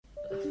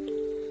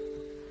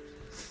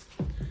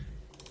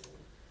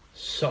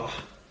Så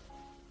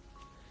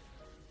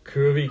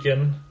kører vi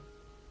igen,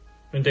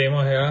 mine damer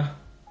og herrer.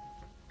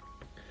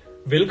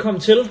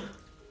 Velkommen til.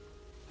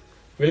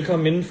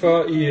 Velkommen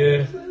indenfor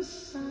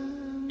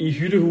i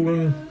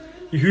hyttehulen,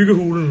 i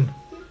hyggehulen.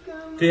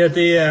 Det her,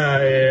 det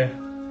er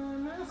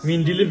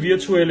min lille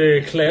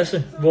virtuelle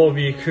klasse, hvor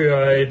vi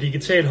kører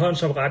digital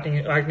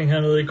håndsoprækning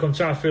hernede i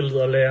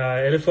kommentarfeltet og lader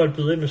alle folk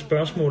byde ind med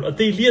spørgsmål. Og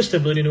det I lige har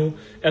stemt lige nu,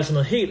 er altså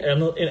noget helt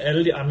andet end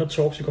alle de andre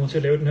talks, vi kommer til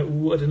at lave den her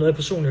uge. Og det er noget, jeg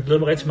personligt har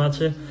glædet mig rigtig meget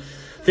til.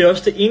 Det er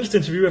også det eneste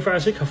interview, jeg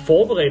faktisk ikke har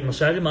forberedt mig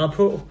særlig meget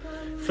på.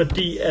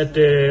 Fordi at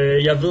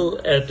jeg ved,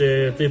 at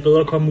det er bedre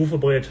at komme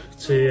uforberedt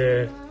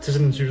til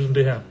sådan en interview som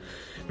det her.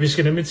 Vi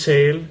skal nemlig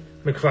tale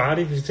med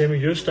Kvarti, vi skal tale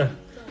med Gösta,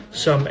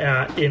 som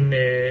er en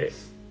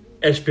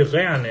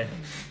aspirerende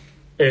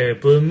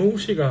både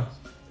musiker,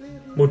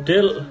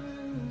 model,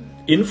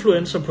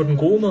 influencer på den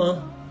gode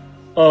måde.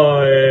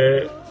 Og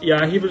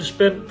jeg er helt vildt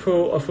spændt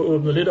på at få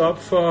åbnet lidt op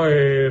for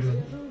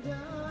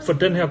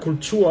den her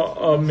kultur,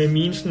 og med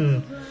mine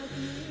sådan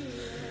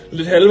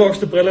lidt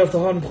halvvoksne briller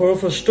efterhånden prøve at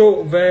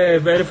forstå,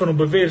 hvad er det for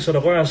nogle bevægelser, der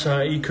rører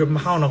sig i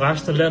København og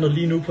resten af landet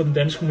lige nu på den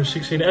danske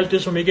musikscene. Alt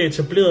det, som ikke er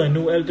etableret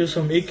endnu, alt det,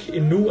 som ikke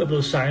endnu er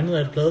blevet signet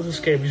af et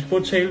pladeselskab. Vi skal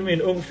prøve at tale med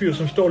en ung fyr,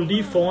 som står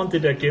lige foran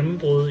det der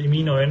gennembrud i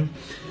mine øjne.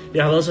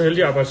 Jeg har været så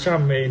heldig at arbejde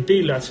sammen med en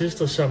del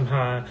artister, som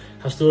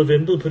har stået og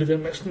ventet på det der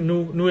med,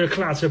 nu er jeg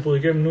klar til at bryde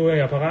igennem, nu er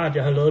jeg parat,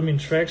 jeg har lavet mine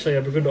tracks, og jeg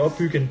er begyndt at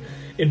opbygge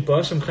en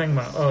buzz omkring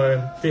mig, og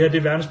det her det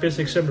er verdens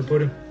bedste eksempel på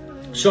det.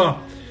 Så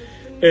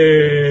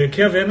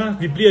kære venner,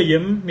 vi bliver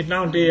hjemme. Mit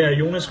navn det er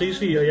Jonas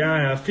Risvig, og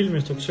jeg er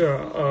filminstruktør,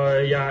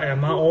 og jeg er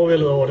meget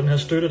overvældet over den her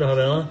støtte, der har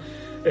været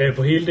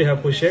på hele det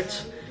her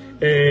projekt.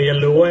 Jeg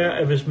lover jer,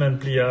 at hvis man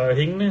bliver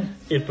hængende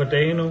et par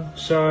dage nu,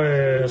 så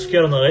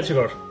sker der noget rigtig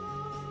godt.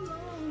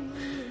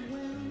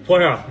 Prøv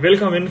at høre,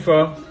 velkommen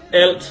indenfor.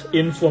 Alt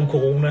info om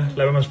corona,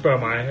 lad være med at spørge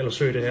mig, eller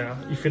søg det her.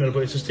 I finder det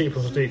på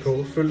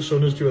sst.dk. Følg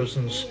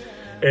Sundhedsstyrelsens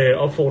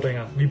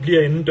opfordringer. Vi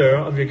bliver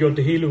indendøre, og vi har gjort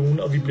det hele ugen,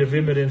 og vi bliver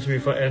ved med det, indtil vi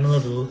får andet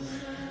at vide.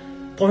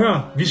 Prøv at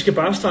høre, vi skal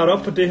bare starte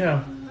op på det her.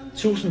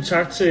 Tusind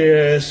tak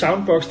til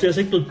Soundbox. Det er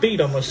altså ikke blevet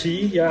bedt om at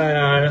sige. Jeg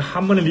er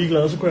hamrende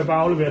ligeglad, så kunne jeg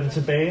bare aflevere det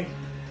tilbage.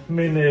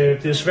 Men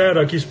det er svært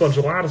at give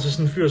sponsorater til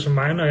sådan en fyr som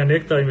mig, når jeg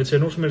nægter at invitere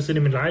nogen som helst ind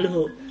i min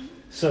lejlighed.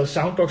 Så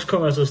Soundbox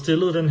kom altså og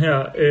stillede den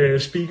her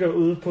speaker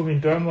ude på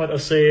min dørmåt og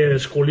sagde,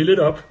 skru lige lidt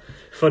op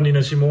for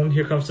Nina Simone.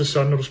 Her comes the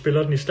sun, når du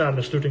spiller den i starten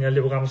og slutningen af alle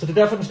de programmer. Så det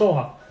er derfor, den står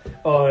her.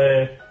 Og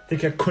det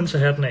kan jeg kun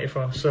tage hatten af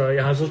for. Så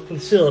jeg har så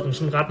placeret den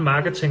sådan ret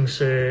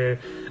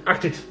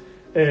marketingsagtigt.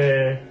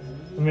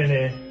 Men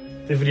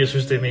det er fordi, jeg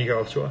synes, det er mega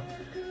optur.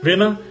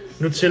 Venner,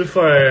 nu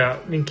tilføjer jeg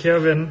min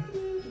kære ven,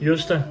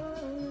 Gösta,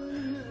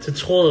 til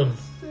tråden.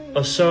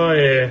 Og så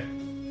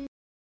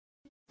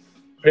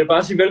vil jeg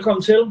bare sige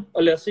velkommen til,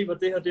 og lad os se, hvad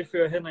det her det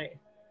fører hen af.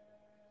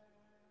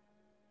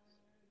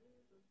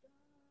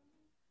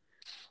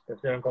 Jeg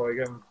ser, han går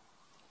igennem.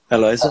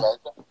 Halløjsa.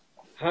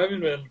 Hej,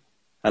 min ven.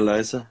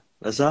 Halløjsa.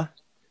 Hvad så?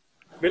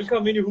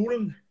 Velkommen ind i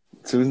hulen.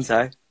 Tusind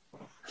tak.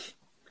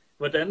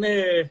 Hvordan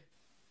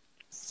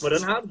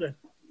har du det?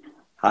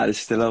 Har det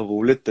stille og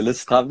roligt. Det er lidt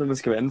stramt, at man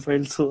skal være indenfor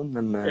hele tiden,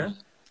 men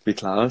vi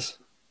klarer os.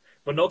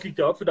 Hvornår gik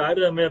det op for dig,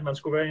 det der med, at man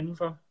skulle være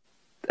indenfor?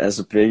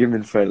 Altså, begge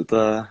mine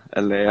forældre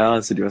er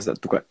lærere, så de var sådan,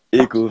 at du går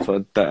ikke ud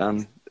for døren.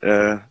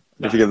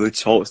 Det fik jeg ved i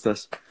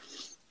torsdags.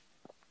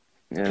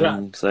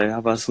 Så jeg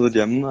har bare siddet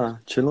hjemme og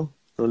chillet.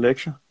 Det var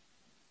lektier.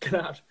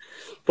 Klart.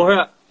 Prøv at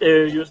høre,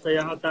 Gösta,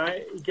 jeg har dig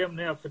igennem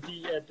her,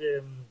 fordi at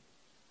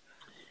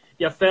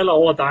jeg falder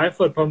over dig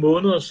for et par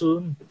måneder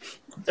siden.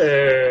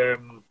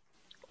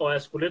 Og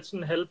jeg skulle lidt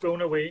sådan halv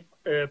blown away.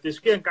 Det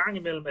sker en gang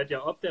imellem, at jeg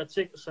opdager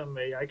ting, som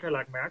jeg ikke har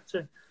lagt mærke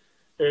til.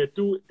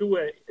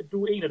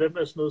 Du er en af dem,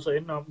 der snød sig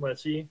indenom, må jeg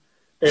sige.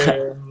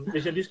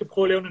 Hvis jeg lige skal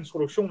prøve at lave en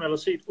introduktion, eller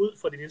set ud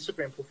fra din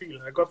Instagram-profil.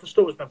 Jeg kan godt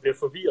forstå, hvis man bliver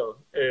forvirret.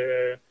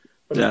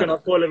 Og nu skal jeg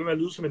nok prøve at lade være med at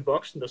lyde som en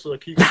voksen, der sidder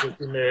og kigger på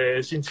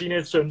sin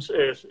teenage-søns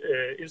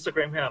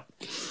Instagram her.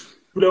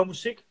 Du laver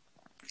musik.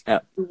 Ja.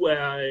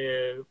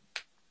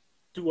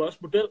 Du er også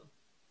model.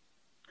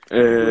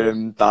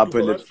 Bare på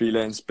lidt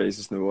freelance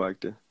basis nu,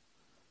 ikke?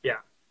 Ja,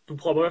 du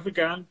prøver i hvert fald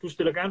gerne, du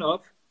stiller gerne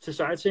op til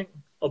seje ting,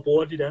 og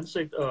bruger dit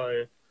ansigt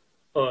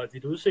og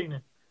dit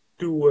udseende.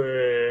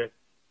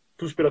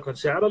 Du spiller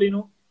koncerter lige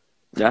nu.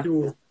 Ja.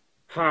 Du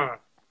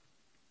har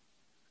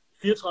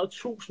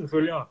 34.000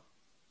 følgere.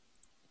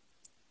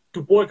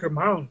 Du bor i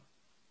København.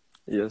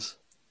 Yes.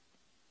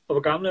 Og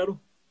hvor gammel er du?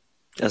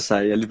 Jeg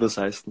er lige blevet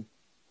 16.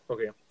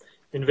 Okay.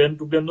 Min ven,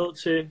 du bliver nødt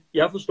til...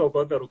 Jeg forstår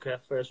godt, hvad du kan,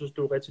 for jeg synes,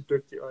 du er rigtig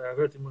dygtig, og jeg har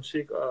hørt din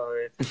musik, og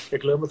jeg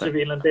glæder mig til, at vi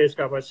en eller anden dag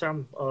skal arbejde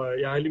sammen. Og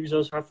jeg har heldigvis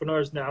også haft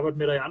fornøjelsen af at arbejde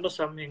med dig i andre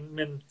sammenhænge,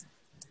 men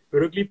vil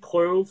du ikke lige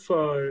prøve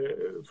for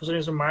sådan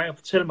en som mig at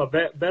fortælle mig,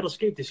 hvad der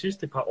skete de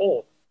sidste par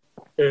år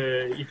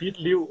i dit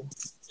liv,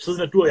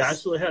 siden at du og jeg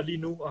sidder her lige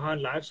nu og har en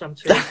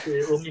live-samtale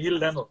til unge i hele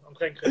landet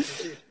omkring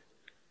kreativitet?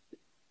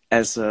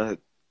 Altså,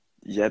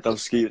 ja, der er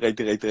sket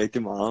rigtig, rigtig,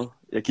 rigtig meget.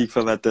 Jeg gik for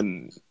at være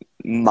den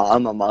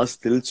meget, meget, meget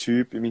stille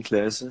type i min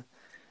klasse,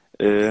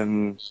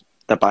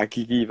 der bare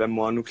gik i, hvad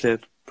mor nu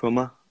klædte på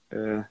mig.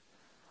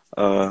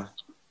 Og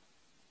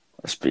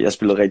Jeg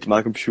spillede rigtig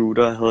meget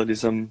computer. Jeg havde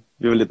ligesom,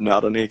 vi var lidt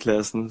nørderne i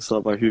klassen,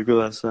 så bare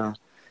hyggede os, og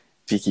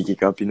vi gik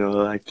ikke op i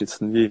noget rigtigt.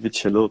 Sådan, vi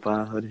chillede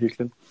bare og havde det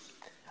hyggeligt.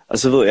 Og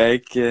så ved jeg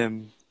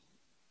ikke,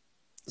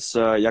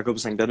 så jeg går på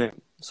Sankt Anne,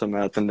 som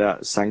er den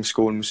der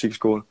sangskole,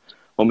 musikskole,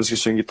 hvor man skal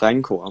synge i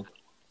drengekor.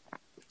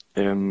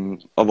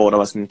 Og hvor der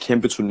var sådan en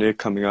kæmpe turné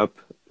coming up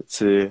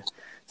til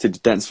de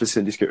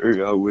dansk-vestindiske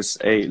øer,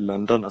 USA,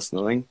 London og sådan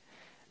noget, ikke?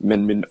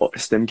 Men min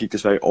stemme gik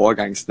desværre i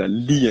overgangsden der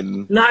lige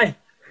inden. Nej!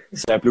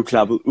 Så jeg blev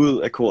klappet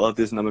ud af koret.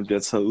 Det er sådan, når man bliver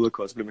taget ud af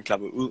koret, så bliver man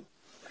klappet ud.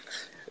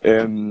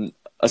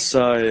 Og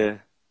så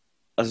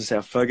sagde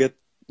jeg, fuck it,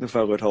 nu får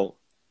jeg rødt hår.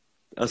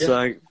 Og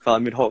så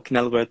farvede mit hår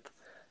knaldrødt.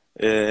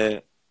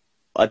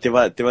 Og det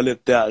var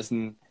lidt der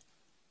sådan,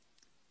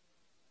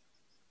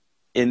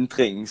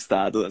 ændringen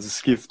startede, altså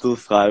skiftet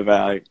fra at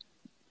være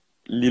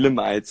lille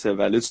mig til at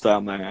være lidt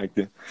større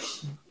mig-agtig.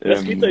 Hvad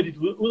skete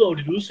der ud over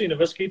dit udseende?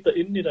 Hvad skete der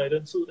inde i dig i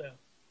den tid der?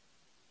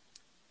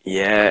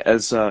 Ja,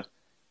 altså,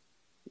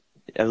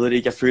 jeg ved det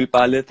ikke, jeg følte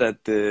bare lidt,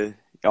 at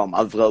jeg var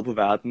meget vred på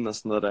verden og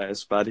sådan noget der. Jeg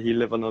synes bare, det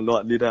hele var noget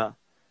lort lige der.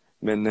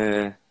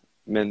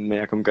 Men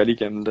jeg kom godt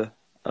igennem det,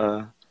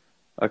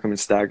 og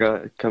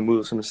kom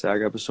ud som en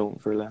stærkere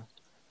person, føler jeg.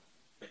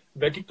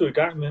 Hvad gik du i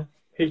gang med,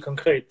 helt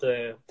konkret,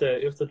 da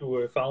efter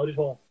du farvede dit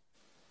hår?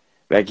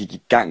 Hvad jeg gik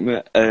i gang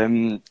med?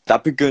 Der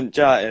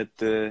begyndte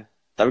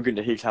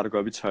jeg helt klart at gå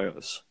op i tøj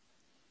også.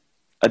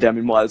 Og det har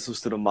min mor altid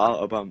støttet meget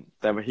op om.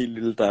 Da jeg var helt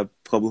lille, der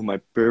proppede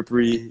mig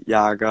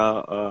Burberry-jakker,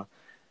 og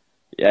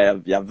ja,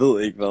 jeg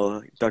ved ikke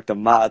hvad, Dr.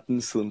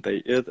 Martens siden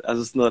dag 1.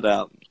 Altså sådan noget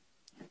der.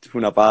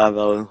 Hun har bare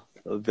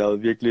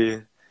været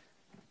virkelig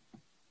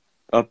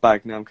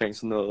opbakkende omkring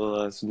sådan noget,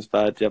 og jeg synes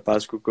bare, at jeg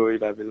bare skulle gå i,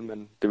 hvad jeg ville,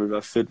 men det ville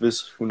være fedt,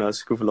 hvis hun også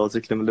skulle få lov til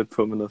at klemme lidt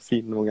på med noget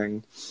fint nogle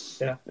gange.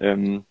 Ja.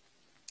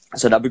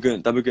 Så der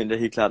begyndte jeg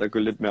helt klart at gå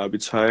lidt mere op i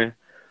tøj,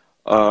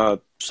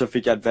 og så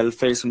fik jeg et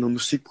valgfag som hed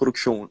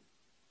musikproduktion,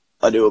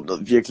 og det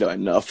åbnede virkelig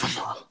øjnene op for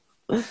mig.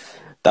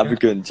 Der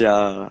begyndte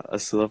jeg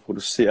at sidde og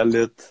producere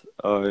lidt,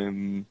 og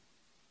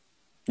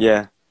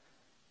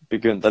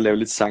begyndte at lave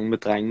lidt sange med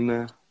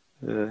drengene,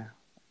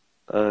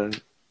 og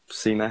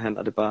senere hen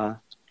er det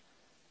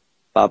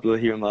bare blevet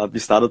helt meget. Vi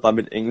startede bare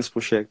med et engelsk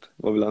projekt,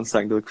 hvor vi lavede en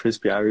sang, der hedder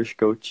Crispy Irish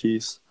Goat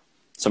Cheese,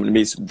 som er det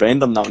mest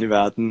random navn i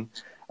verden,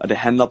 og det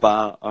handler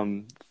bare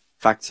om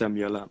fakta om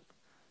Irland.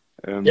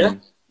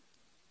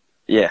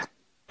 Ja.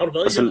 Har du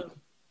været i Irland?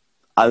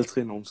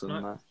 Aldrig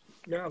nogensinde, nej.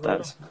 Jeg har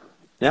været der.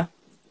 Ja.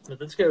 Men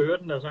den skal jeg høre,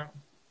 den der sang.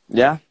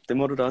 Ja, det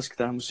må du da også.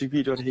 Der er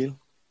musikvideoer det hele.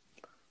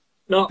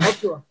 Nå,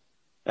 optur.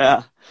 Ja,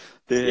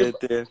 det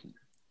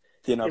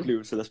er en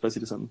oplevelse, lad os bare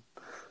sige det sådan.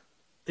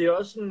 Det er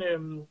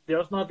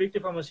også meget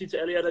vigtigt for mig at sige til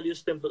alle jer, der lige er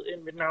stemplet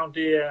ind. Mit navn,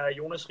 det er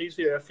Jonas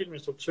Riese, jeg er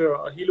filminstruktør,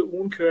 og hele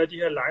ugen kører de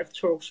her live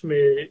talks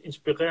med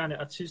inspirerende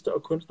artister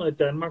og kunstnere i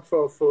Danmark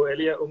for at få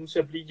alle jer unge til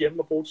at blive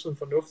hjemme og bruge tiden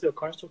fornuftigt og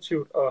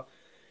konstruktivt. Og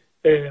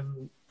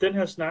den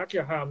her snak,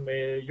 jeg har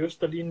med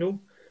Jøster lige nu,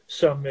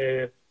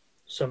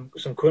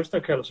 som kunstner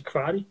kalder sig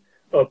Kvarti,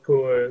 og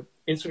på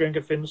Instagram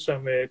kan findes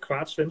som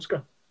Kvart Svensker,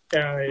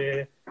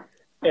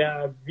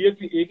 er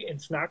virkelig ikke en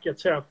snak, jeg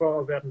tager for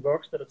at være den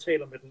voksne, der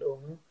taler med den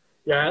unge.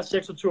 Jeg er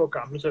 26 år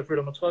gammel, så jeg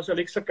føler mig trods alt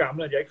ikke så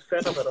gammel, at jeg ikke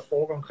fatter, hvad der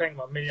foregår omkring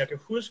mig. Men jeg kan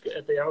huske,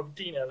 at da jeg var på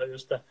din alder,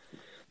 Jøster,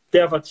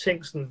 der var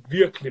ting sådan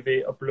virkelig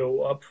ved at blow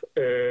op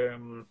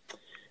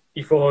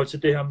i forhold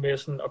til det her med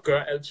sådan at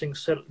gøre alting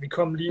selv. Vi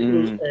kom lige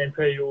ud af en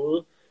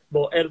periode,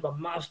 hvor alt var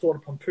meget stort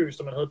og pompøst,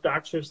 og man havde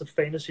Dark Twisted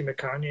Fantasy med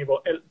Kanye,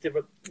 hvor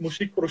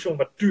musikproduktion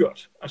var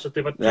dyrt. Altså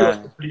det var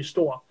dyrt at blive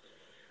stor.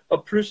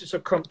 Og pludselig så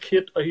kom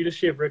Kid og hele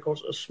Chef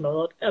Records og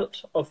smadrede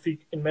alt, og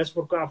fik en masse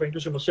fotografer,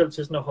 inklusive mig selv,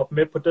 til sådan at hoppe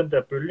med på den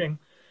der bølge.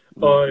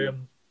 Og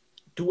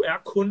du er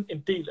kun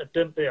en del af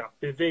den der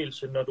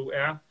bevægelse, når du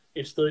er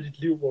et sted i dit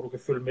liv, hvor du kan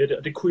følge med det.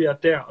 Og det kunne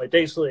jeg der, og i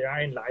dag sidder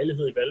jeg i en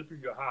lejlighed i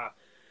Valby, og har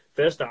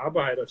fast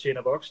arbejde og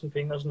tjener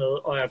voksenpenge og sådan noget,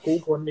 og er af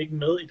gode grunde ikke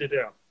med i det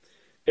der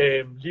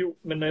liv.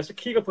 Men når jeg så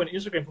kigger på en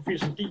Instagram-profil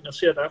som din, og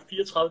ser, at der er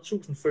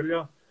 34.000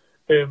 følgere,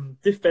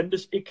 det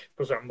fandtes ikke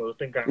på samme måde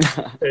dengang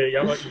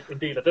jeg var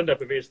en del af den der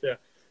bevægelse der.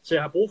 Så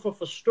jeg har brug for at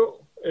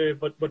forstå,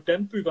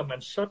 hvordan bygger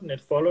man sådan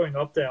et following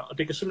op der, og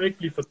det kan simpelthen ikke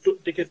blive for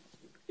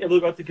jeg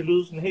ved godt, det kan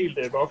lyde sådan helt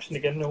voksen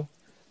igen nu,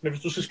 men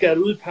hvis du skal skære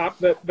det ud i pap,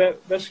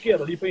 hvad sker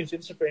der lige på ens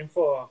Instagram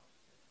for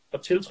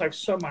at tiltrække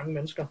så mange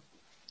mennesker?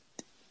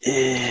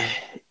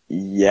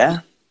 Ja,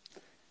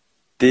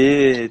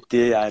 det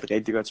er et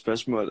rigtig godt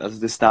spørgsmål. Altså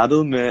det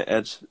startede med,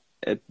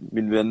 at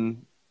min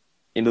ven,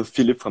 en hed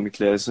Philip fra min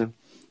klasse,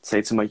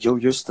 sagde til mig, jo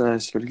just,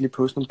 skal du ikke lige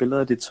poste nogle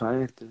billeder af dit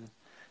tøj?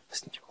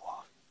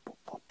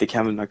 Det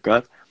kan man nok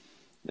godt.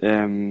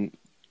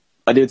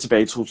 Og det er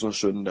tilbage i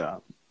 2017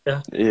 der.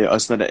 Ja.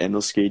 Også når der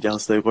andet skete. Jeg havde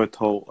stadig rødt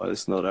hår og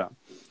sådan noget der.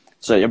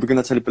 Så jeg begyndte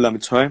at tage lidt billeder af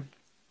mit tøj.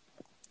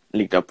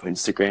 Lægge det op på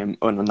Instagram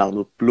under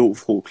navnet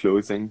Blåfro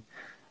Clothing.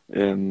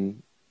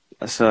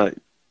 Og så,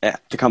 ja,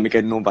 det kom ikke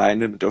af nogen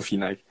vegne, men det var fint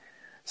nok.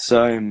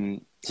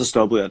 Så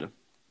stoppede jeg det.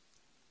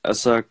 Og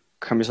så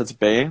kom jeg så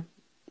tilbage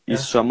i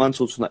sommeren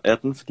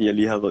 2018, fordi jeg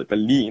lige havde været i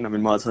Berlin, og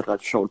min mor havde taget et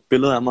ret sjovt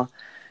billede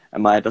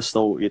af mig, der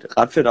står i et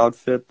ret fedt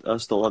outfit,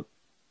 og står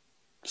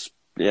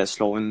jeg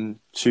slår en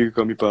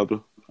tyggegummi-boble,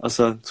 og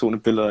så tog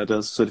jeg billeder af det,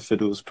 og så det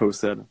fedt ud, og så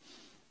postede jeg det.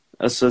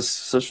 Og så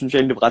synes jeg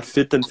egentlig, det var ret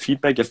fedt, den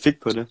feedback, jeg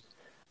fik på det.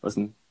 Og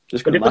sådan, det Var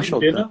skulle det meget for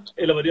sjovt. dine venner,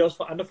 eller var det også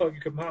for andre folk i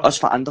København? Også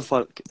for andre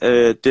folk.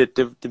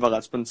 Det var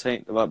ret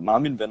spontant. Det var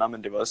meget mine venner,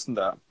 men det var også sådan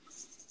der,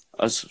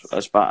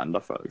 også bare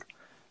andre folk.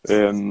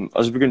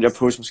 Og så begyndte jeg at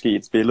poste måske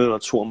et billede eller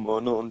 2 om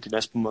måneden de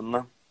næste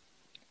måneder.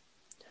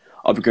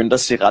 Og begyndte at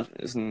se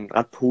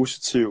ret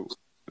positiv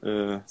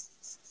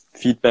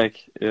feedback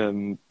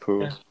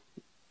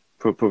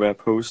på hvad jeg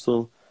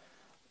postede.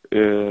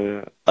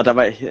 Og der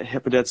var her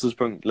på det her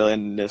tidspunkt lavede jeg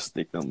næsten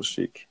ikke noget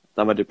musik.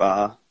 Der var det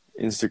bare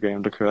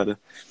Instagram, der kørte.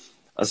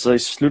 Og så i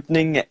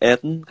slutningen af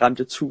 18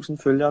 ramte jeg 1000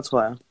 følgere,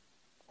 tror jeg.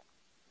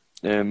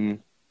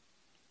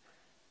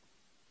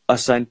 Og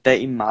så en dag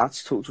i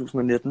marts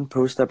 2019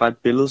 postede jeg bare et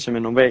billede, som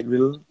jeg normalt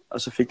ville.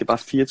 Og så fik det bare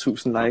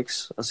 4000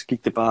 likes, og så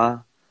gik det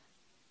bare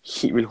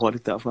helt vildt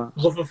hurtigt derfra.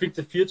 Hvorfor fik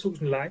det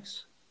 4000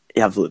 likes?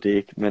 Jeg ved det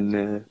ikke, men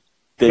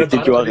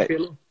det gjorde det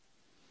billede?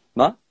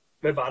 Hvad?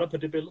 Hvad var der på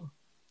det billede?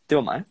 Det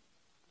var mig.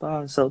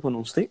 Bare sad på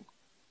nogle sten.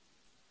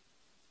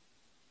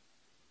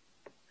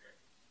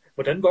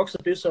 Hvordan vokser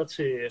det så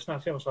til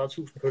snart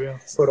 35.000 følgere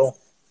på et år?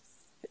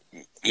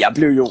 Jeg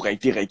blev jo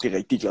rigtig, rigtig,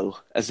 rigtig glad.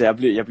 Altså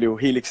jeg blev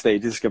helt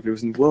ekstatisk. Jeg blev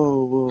sådan,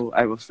 wow,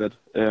 ej hvor fedt.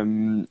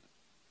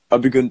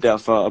 Og begyndte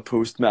derfor at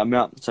poste mere og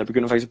mere. Så jeg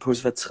begyndte faktisk at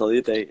poste hver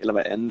 3. dag, eller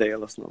hver 2. dag,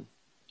 eller sådan noget.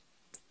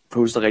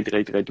 Poster rigtig,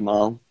 rigtig, rigtig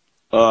meget.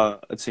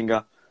 Og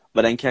tænker,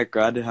 hvordan kan jeg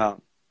gøre det her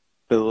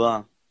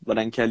bedre?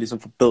 Hvordan kan jeg ligesom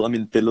forbedre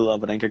mine billeder?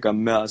 Hvordan kan jeg gøre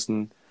mere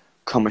sådan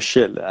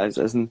kommercielt?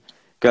 Altså sådan,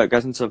 gør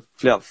sådan så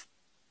flere,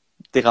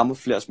 det rammer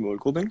flere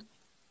målgrupper, ikke?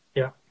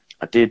 Ja.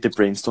 Og det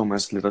brainstormer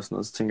jeg lidt og sådan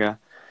noget. Så tænker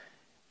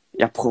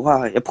jeg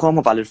prøver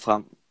mig bare lidt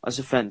frem. Og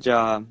så fandt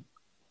jeg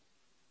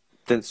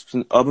den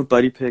sådan upper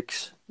body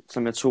pics,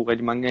 som jeg tog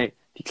rigtig mange af.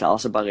 De klarede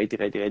sig bare rigtig,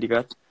 rigtig, rigtig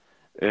godt.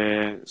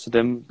 Så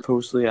dem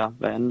postede jeg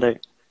hver 2. dag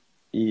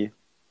i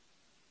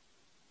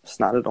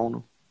snart et år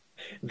nu.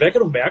 Hvad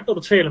kan du mærke, når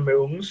du taler med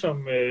unge,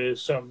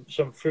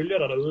 som følger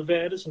dig derude? Hvad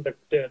er det, som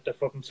der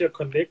får dem til at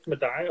connecte med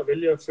dig og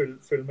vælge at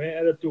følge med?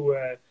 Er det, at du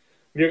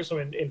virker som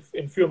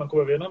en fyr, man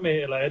kunne være venner med?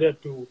 Eller er det,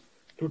 at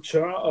du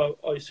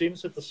tør at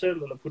iscenesætte dig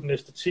selv, eller putte en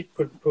æstetik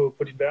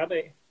på din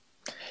hverdag?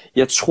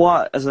 Jeg tror,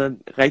 altså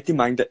rigtig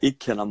mange, der ikke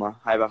kender mig,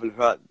 har i hvert fald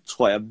hørt,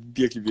 tror jeg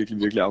virkelig, virkelig,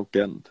 virkelig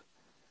arrogant.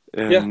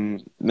 Ja.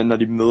 Men når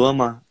de møder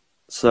mig,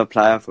 så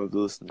plejer jeg at få at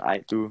vide sådan,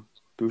 nej, du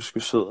er sgu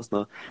sød og sådan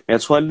noget. Men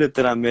jeg tror lidt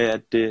det der med,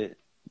 at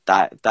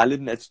der er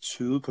lidt en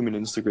attitude på min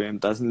Instagram.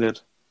 Der er sådan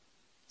lidt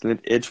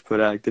edge på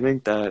det, ikke?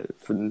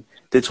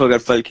 Det tror jeg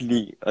godt, folk kan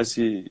lide.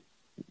 Også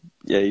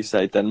især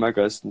i Danmark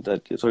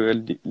også. Jeg tror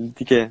godt,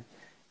 de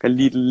kan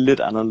lide det lidt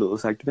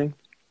anderledes, ikke?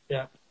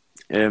 Ja.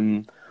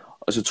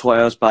 Og så tror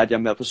jeg også bare, at jeg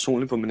er mere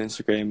personlig på min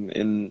Instagram,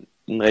 end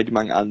rigtig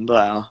mange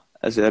andre er.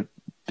 Altså,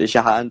 hvis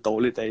jeg har en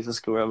dårlig dag, så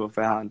skriver jeg,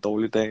 hvorfor jeg har en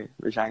dårlig dag.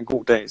 Hvis jeg har en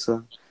god dag,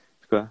 så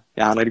skriver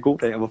jeg har en rigtig god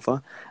dag, og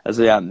hvorfor.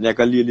 Altså, jeg kan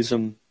godt lide at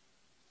ligesom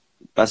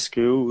bare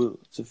skrive ud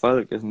til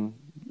folk, sådan,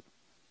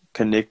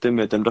 connecte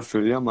med dem, der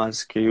følger mig,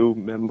 skrive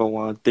med dem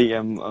over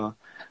DM, og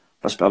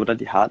bare spørge, hvordan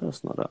de har det og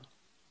sådan noget der.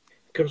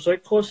 Kan du så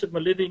ikke prøve at sætte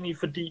mig lidt ind i,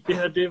 fordi det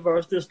her, det var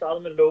også det, jeg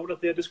startede med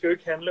Loader, det skal jo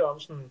ikke handle om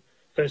sådan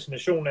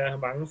fascination af at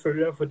have mange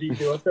følgere, fordi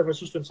det er også derfor, jeg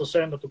synes, det er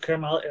interessant, at du kan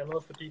meget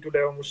andet, fordi du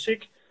laver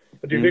musik,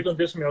 og det er virkelig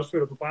det, som jeg også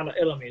føler, du brænder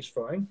allermest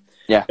for, ikke?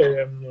 Ja.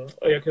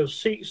 Og jeg kan jo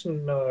se, sådan,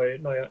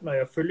 når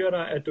jeg følger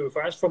dig, at du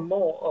faktisk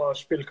formår at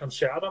spille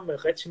koncerter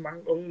med rigtig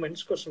mange unge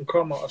mennesker, som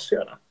kommer og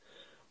ser dig.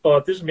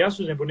 Og det, som jeg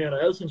synes er imponerende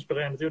og altid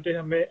inspirerende, det er jo det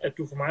her med, at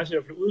du for mig så i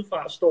hvert fald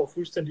udefra står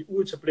fuldstændig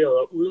uetableret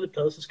og uden et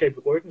pladeselskab i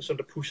ryggen, som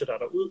der pusher dig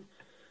derud.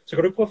 Så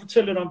kan du ikke prøve at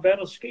fortælle lidt om, hvad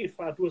der er sket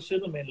fra, at du har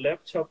siddet med en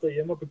laptop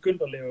derhjemme og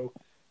begyndt at lave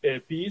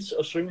beats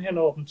og synge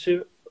henover dem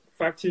til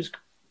faktisk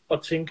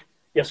at tænke,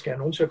 jeg skal have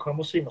nogen til at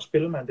komme og se mig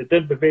spille, mand. Det er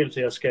den bevægelse,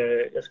 jeg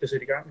skal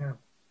sætte i gang her.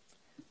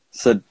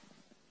 Så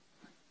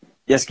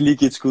jeg skal lige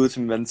give et skud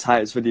til min ven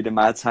Theis, fordi det er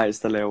mig Theis,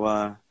 der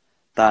laver,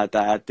 der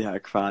er det her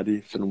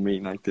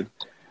kvarti-fænomen, ikke det?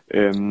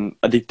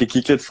 Og det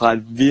gik lidt fra,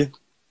 at vi,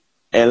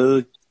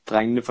 alle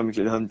drengene fra min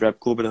klasse, havde en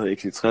rapgruppe, der hed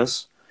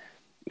X60.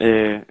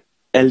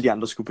 Alle de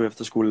andre skulle på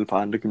efterskole på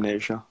andre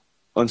gymnasier.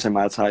 Undtagen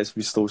mig og Theis,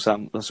 vi stod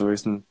sammen, og så var vi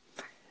sådan,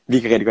 vi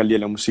kan rigtig godt lide at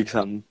lave musik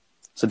sammen.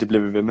 Så det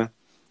blev vi ved med.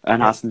 Og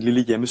han har sådan en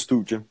lille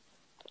hjemmestudie.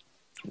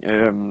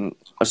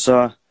 Og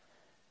så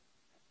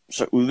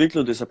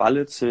udviklede det sig bare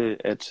lidt til,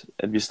 at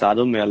vi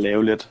startede med at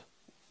lave lidt,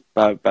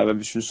 bare hvad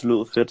vi synes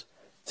lød fedt,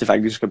 til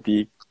faktisk at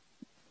blive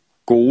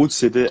gode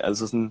til det,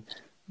 altså sådan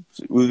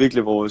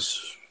udvikle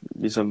vores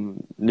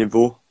ligesom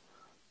niveau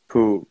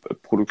på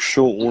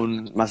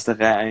produktion,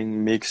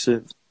 masterering,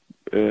 mixe,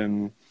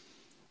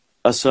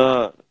 og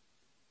så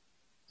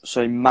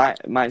i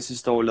maj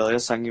sidste år lavede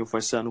jeg sangen jo for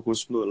især en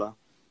rusmidler,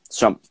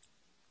 som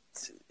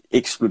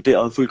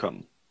eksploderede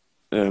fuldkommen.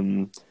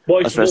 Hvor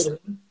eksploderede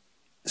det?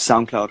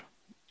 SoundCloud.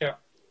 Ja.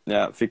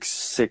 Jeg fik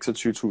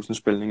 26.000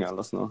 spilninger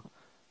eller sådan noget.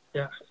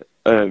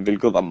 Ja.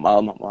 Hvilket var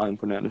meget, meget, meget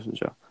imponerende,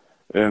 synes jeg.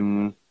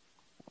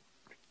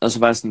 Og så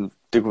var jeg sådan,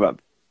 det kunne være,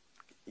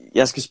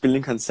 jeg skal spille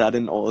en koncert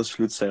inden årets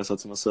slut, sagde jeg så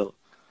til mig selv.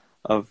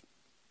 Og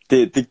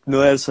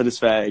noget af det så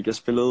desværre ikke. Jeg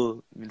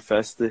spillede min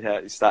første her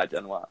i start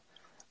januar.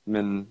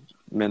 Men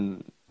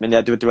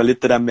ja, det var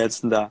lidt det der med, at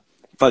sådan der,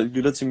 folk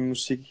lytter til min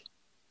musik,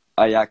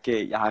 og jeg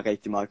har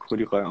rigtig meget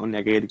krudt i røven.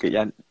 Jeg kan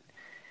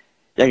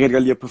rigtig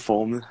godt lide at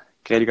performe. Jeg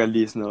kan rigtig godt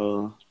lide sådan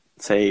noget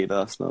teater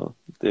og sådan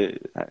noget.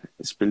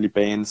 Spille i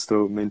band,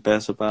 stå med en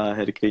bass og bare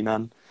have det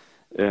grineren.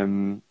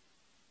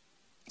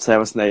 Så jeg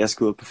var sådan, at jeg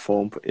skulle ud og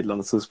performe på et eller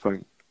andet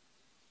tidspunkt.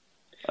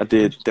 Og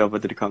det var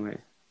bare det kom af.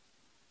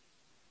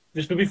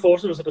 Hvis nu vi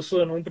forestiller os, at der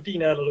sidder nogen på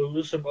din alder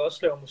derude, som også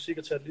laver musik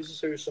og tager det lige så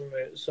seriøst,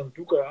 som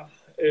du gør,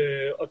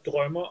 og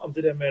drømmer om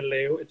det der med at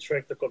lave et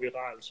track, der går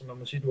viralt, som man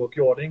må sige, du har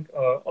gjort, ikke?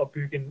 Og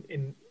bygge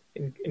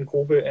en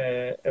gruppe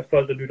af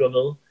folk, der lytter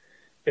med.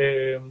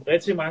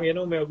 Rigtig mange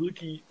ender med at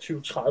udgive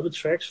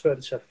 20-30 tracks, før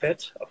det tager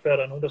fat, og før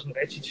der er nogen, der sådan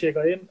rigtig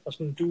tjekker ind, og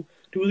sådan, du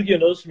udgiver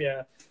noget, som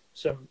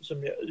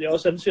jeg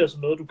også anser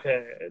som noget,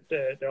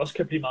 der også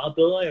kan blive meget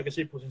bedre. Jeg kan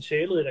se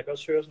potentialet, jeg kan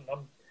også høre sådan om,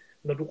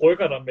 når du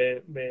rykker dig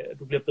med at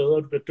du bliver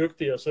bedre, du bliver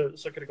dygtigere,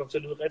 så kan det komme til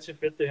at lyde rigtig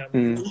fedt det her.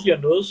 Men du udgiver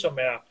noget, som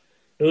er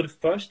noget af det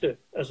første.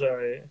 Altså,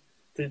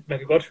 man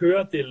kan godt høre,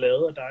 at det er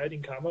lavet af dig og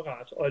din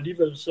kammerat, og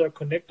alligevel så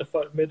connecter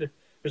folk med det.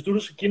 Hvis du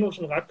skal give nogle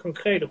sådan ret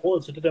konkrete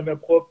råd til det der med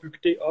at prøve at bygge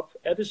det op,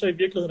 er det så i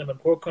virkeligheden, at man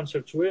prøver at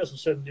konceptuere sig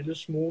selv en lille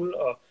smule,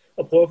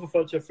 og prøve at få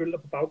folk til at følge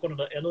dig på baggrund af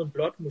noget andet end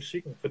blot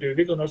musikken? For det er jo i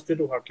virkeligheden også det,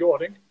 du har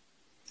gjort, ikke?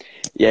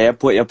 Ja,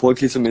 jeg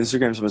brugte ligesom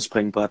Instagram som et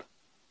springbræt,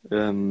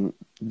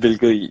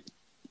 hvilket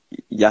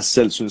jeg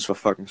selv synes var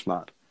fucking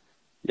smart.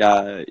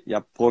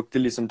 Jeg brugte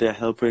ligesom det, jeg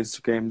havde på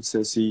Instagram til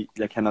at sige,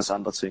 jeg kan også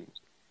andre ting.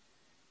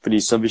 Fordi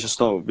så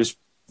hvis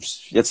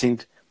jeg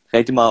tænkte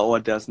rigtig meget over,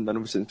 at det er sådan, hvad nu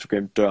hvis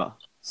Instagram dør,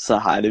 så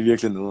har jeg det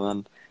virkelig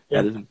nederen.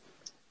 Ja.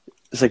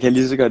 Så kan jeg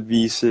lige så godt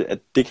vise, at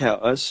det kan jeg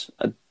også,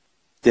 og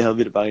det havde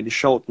vi det bare rigtig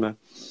sjovt med.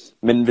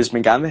 Men hvis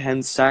man gerne vil have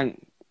en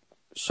sang,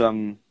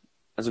 som,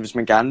 altså hvis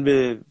man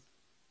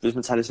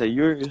tager det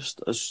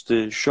seriøst, og synes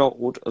det er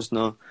sjovt og sådan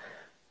noget,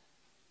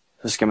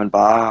 så skal man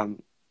bare,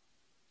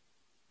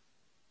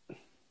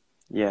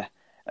 ja,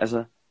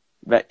 altså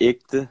være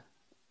ægte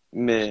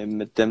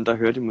med dem, der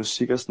hører det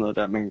musik og sådan noget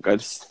der. Man kan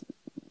godt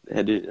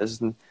have det, altså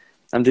sådan,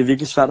 jamen det er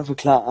virkelig svært at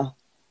forklare.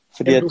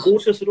 Fordi du er god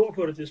til at sætte ord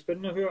på det, det er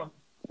spændende at høre.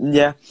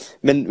 Ja,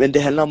 men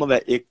det handler om at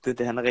være ægte,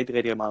 det handler rigtig,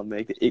 rigtig meget om at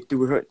være ægte.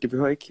 Det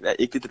behøver ikke være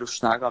ægte, det du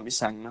snakker om i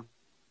sangene,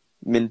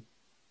 men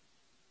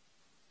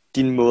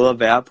din måde at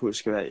være på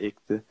skal være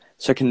ægte.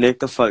 Så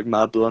connecter folk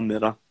meget bedre med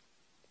dig.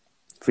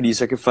 Fordi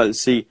så kan folk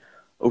se,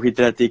 okay, det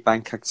er ikke bare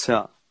en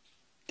karakter.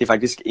 Det er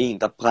faktisk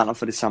en, der brænder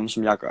for det samme,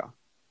 som jeg gør.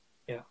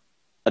 Ja.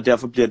 Og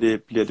derfor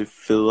bliver det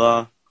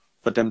federe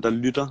for dem, der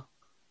lytter,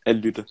 at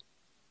lytte.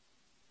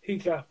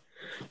 Helt klart.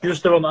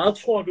 Just, hvor meget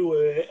tror du,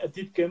 at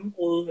dit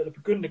gennembrud, eller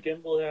begyndende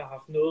gennembrud her, har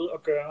haft noget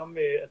at gøre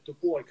med, at du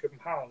bor i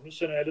København? Nu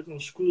sender jeg lidt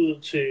nogle skud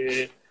til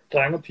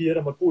drenge og piger,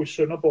 der må bo i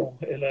Sønderborg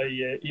eller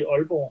i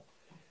Aalborg.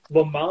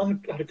 Hvor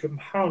meget har det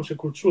københavnske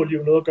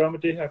kulturliv noget at gøre med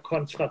det her,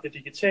 kontra det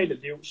digitale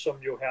liv, som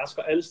jo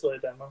hersker alle steder i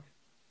Danmark?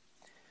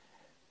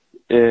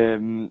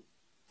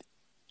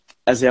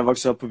 Altså, jeg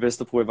voksede op på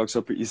Vesterbro, jeg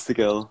voksede op på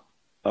Istedgade,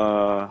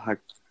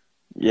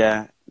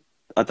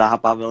 og der har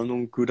bare været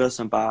nogle gutter,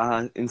 som bare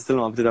har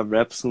indstillet mig på det der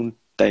rap siden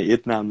dag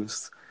 1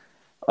 nærmest,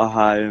 og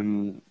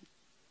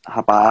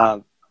har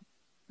bare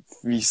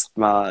vist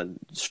mig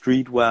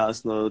streetwear og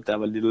sådan noget, der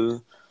var lille,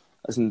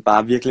 og sådan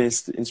bare virkelig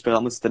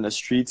inspireret mig til den der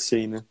street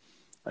scene,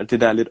 og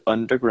det der lidt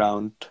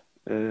underground,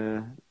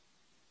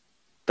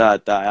 der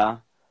er,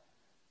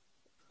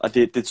 og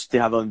det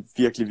har været en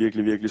virkelig,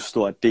 virkelig, virkelig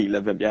stor del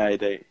af, hvem jeg er i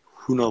dag,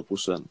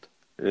 100%.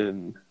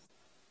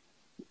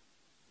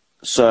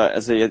 Så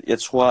altså, jeg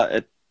tror,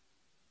 at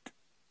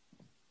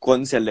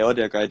grunden til, at jeg laver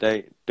det, jeg gør i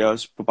dag, det er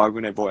også på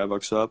baggrund af, hvor jeg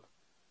voksede op.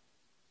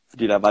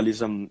 Fordi der var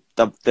ligesom,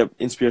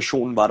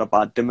 inspirationen var der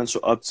bare, dem man så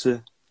op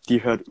til, de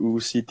hørte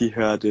Uzi, de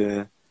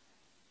hørte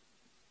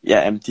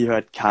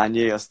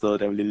Kanye og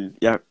sådan noget.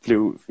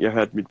 Jeg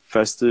hørte mit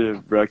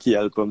første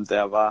Rocky-album, da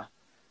jeg var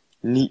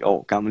 9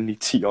 år gammel,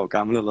 10 år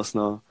gammel eller sådan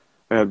noget.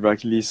 Og jeg hørte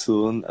Rocky lige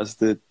siden.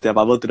 Altså det har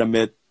bare været det der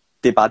med,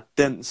 det er bare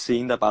den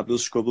scene, der er bare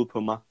blevet skubbet på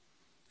mig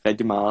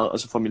rigtig meget. Og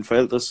så fra mine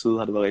forældres side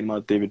har det været rigtig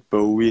meget David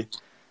Bowie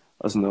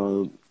og sådan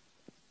noget.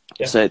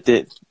 Ja. Så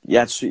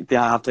det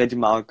har haft rigtig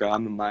meget at gøre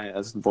med mig,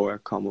 altså hvor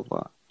jeg kommer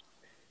fra.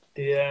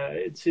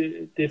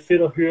 Det er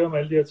fedt at høre om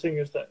alle de her ting.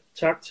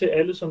 Tak til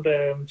alle, som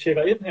der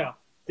tjekker ind her.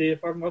 Det er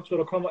fucking optaget,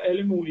 der kommer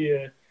alle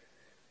mulige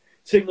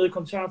ting ned i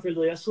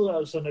kommentarfeltet. Jeg sidder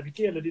altså og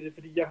navigerer lidt i det,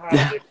 fordi jeg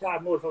har et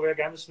klart mål for, hvad jeg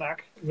gerne vil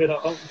snakke med dig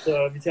om.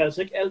 Så vi tager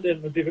altså ikke alt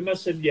det, men bliver ved med at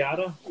sende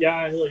hjerter.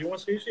 Jeg hedder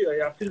Jonas Risi, og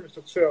jeg er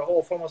filminstruktør.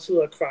 Overfor mig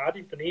sidder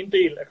Kvarti, den ene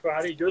del af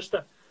Kvarti, Jøsta,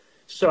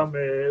 som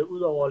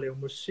udover at lave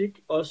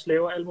musik, også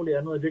laver alt muligt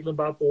andet, og i virkeligheden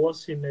bare bruger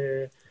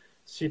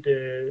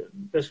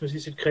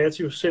sit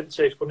kreative sind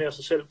til at eksponere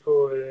sig selv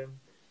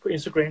på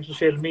Instagram,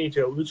 sociale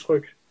medier og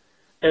udtryk.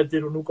 Alt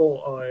det, du nu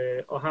går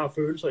og har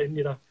følelser inde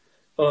i dig.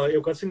 Og jeg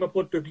kunne godt tænke mig at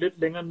prøve at dykke lidt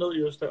længere ned,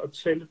 Jøsta, og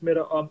tale lidt med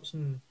dig om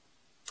sådan,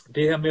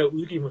 det her med at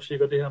udgive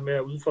musik, og det her med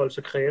at udfolde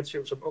sig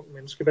kreativt som ung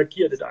menneske. Hvad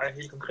giver det dig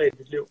helt konkret i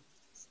dit liv?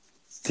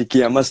 Det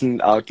giver mig sådan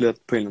en outlet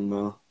på en eller anden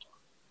måde.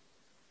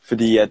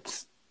 Fordi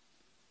at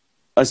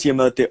også i og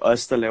med, at det er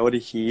os, der laver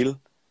det hele,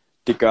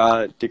 det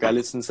gør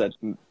lidt sådan, at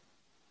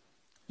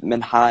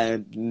man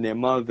har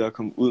nemmere ved at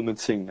komme ud med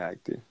tingene,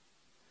 ikke?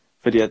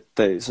 Fordi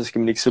så skal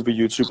man ikke sidde på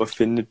YouTube og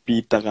finde et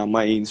beat, der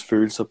rammer ens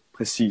følelser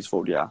præcis,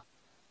 hvor de er.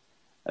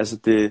 Altså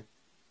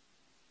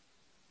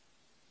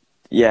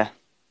ja.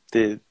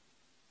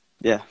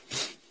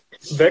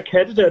 Hvad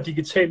kan det der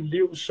digitale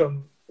liv,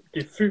 som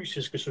det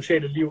fysiske,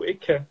 sociale liv ikke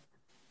kan?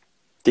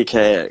 Det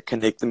kan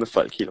connecte med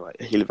folk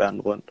hele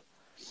verden rundt.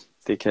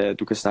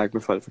 Du kan snakke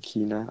med folk fra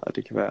Kina, og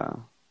det kan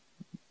være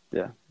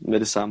med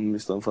det samme, i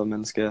stedet for at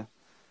man skal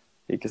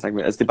ikke kan snakke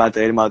med. Altså det er bare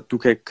rigtig meget, du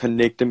kan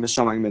connecte med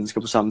så mange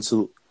mennesker på samme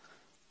tid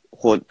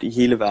rundt i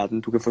hele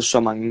verden. Du kan få så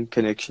mange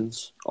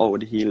connections over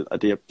det hele,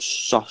 og det er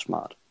så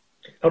smart.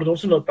 Har du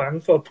nogensinde været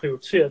bange for at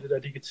prioritere det der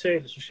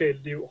digitale, sociale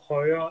liv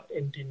højere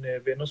end dine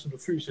venner, som du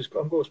fysisk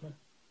omgås med?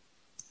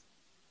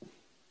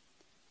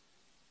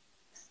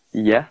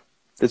 Ja,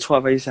 det tror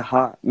jeg faktisk, jeg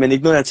har. Men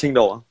ikke noget, jeg har tænkt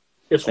over.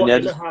 Jeg tror,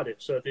 alle har det,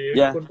 så det er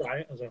ikke kun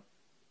dig. Altså.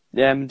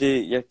 Ja, men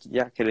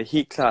jeg kan da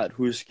helt klart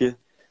huske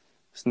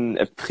sådan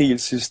april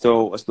sidste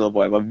år og sådan noget,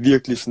 hvor jeg var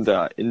virkelig sådan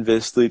der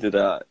invested i det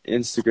der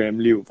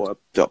Instagram-liv, hvor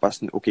det var bare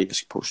sådan, okay, jeg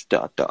skal poste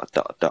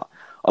der.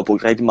 Og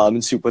brugte rigtig meget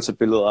min tid på at tage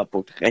billeder, og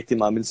brugte rigtig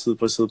meget min tid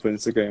på at sidde på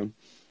Instagram.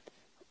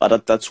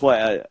 Og der tror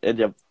jeg, at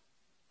jeg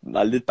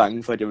var lidt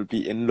bange for, at jeg ville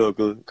blive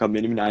indlukket, komme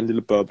ind i min egen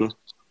lille boble.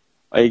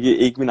 Og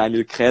ikke min egen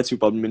lille kreative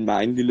boble, men min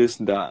egen lille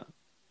sådan der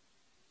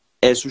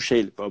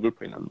asociale boble på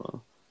en eller anden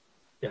måde.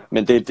 Ja.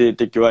 Men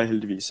det gjorde jeg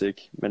heldigvis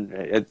ikke. Men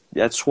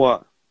jeg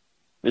tror,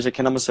 hvis jeg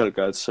kender mig selv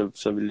godt,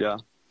 så vil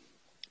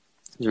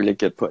jeg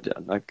gætte på, at jeg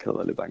nok havde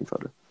været lidt bange for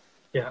det.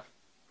 Ja.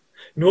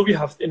 Nu har vi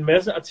haft en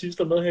masse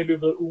artister med her i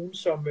løbet af ugen,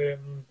 som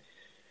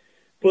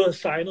både har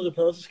signet ved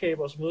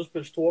pladeselskaber og som ude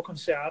spille store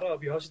koncerter,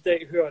 og vi har også i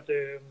dag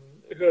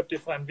hørt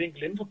det fra en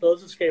vinkel inden for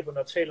pladeselskaberne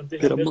og talt om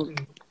det her med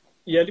sådan,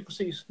 ja, lige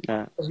præcis.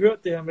 Ja. Og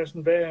hørt det her med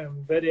sådan,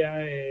 hvad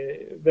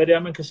det er,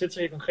 man kan sætte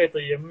sig helt konkret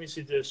derhjemme i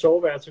sit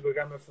soveværelse og gå i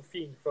gang med at få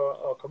fint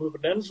for at komme ud på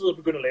den anden side og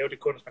begynde at lave det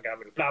kunst, man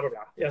gerne vil. Bla bla bla.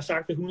 Jeg har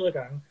sagt det 100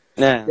 gange.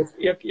 Ja.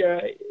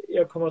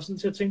 Jeg kommer sådan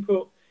til at tænke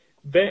på,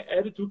 hvad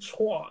er det, du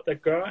tror, der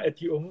gør, at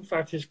de unge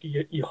faktisk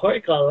i høj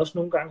grad også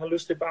nogle gange har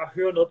lyst til bare at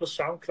høre noget på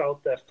SoundCloud,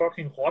 der er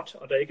fucking råt,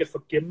 og der ikke er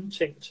for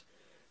gennemtænkt,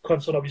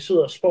 kontra når vi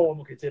sidder og spår om,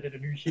 okay, det er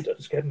det nye hit, og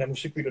det skal have den der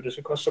musikvideo, det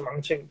skal koste så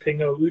mange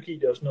penge at udgive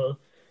det og sådan noget.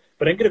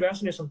 Hvordan kan det være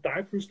sådan, at som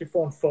dig pludselig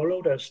får en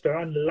follow, der er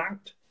større end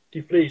langt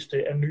de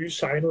fleste af nye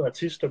signede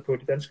artister på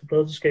de danske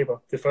pladeselskaber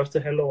det første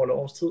halvår eller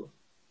års tid?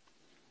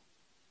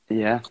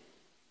 Ja.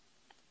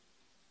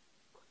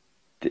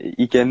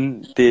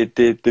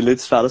 Det er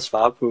lidt svært at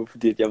svare på,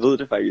 fordi jeg ved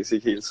det faktisk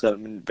ikke helt selv,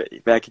 men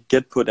hvad jeg kan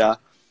gætte på, det er,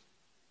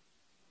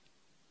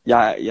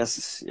 jeg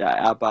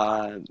er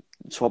bare,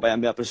 jeg tror bare, jeg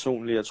er mere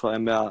personlig, jeg tror, jeg er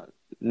mere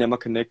nemmere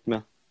at connect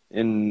med,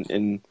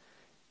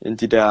 end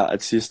de der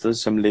artister,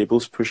 som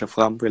labels pusher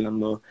frem på en eller anden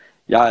måde.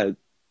 Jeg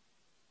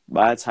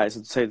er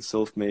totalt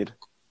self-made,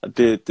 og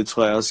det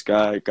tror jeg også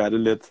gør det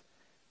lidt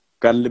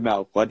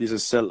mere råt i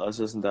sig selv, og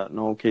så sådan der,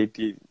 okay,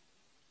 de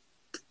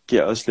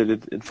giver også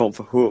lidt en form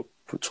for håb,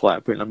 tror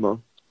jeg på en eller anden måde.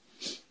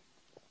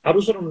 Har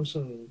du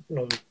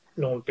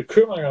nogle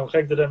bekymringer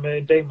omkring det der med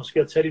en dag måske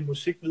at tage din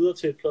musik videre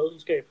til et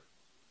pladeselskab?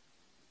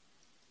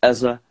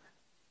 Altså,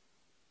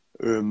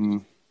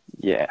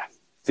 ja,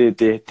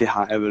 det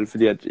har jeg vel,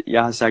 fordi at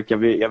jeg har sagt,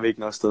 jeg vil ikke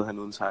noget sted hen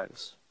uden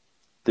Theis.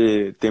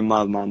 Det er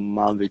meget, meget,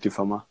 meget vigtigt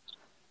for mig.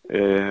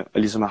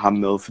 Og ligesom at have ham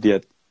med, fordi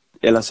at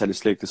ellers er det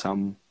slet ikke det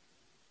samme.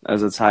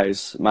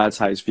 Altså mig og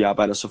Theis, vi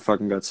arbejder så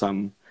fucking godt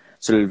sammen,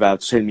 så det vil være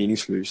totalt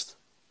meningsløst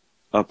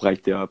at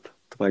brække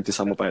det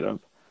samarbejde op.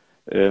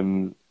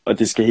 Og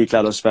det skal helt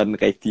klart også være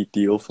den rigtige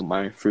deal for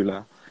mig, føler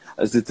jeg.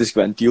 Altså det skal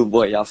være en deal,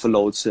 hvor jeg får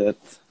lov til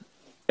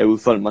at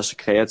udfolde mig så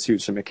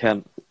kreativt, som jeg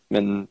kan.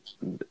 Men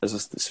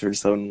altså selvfølgelig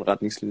stadig nogle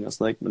retningslinjer og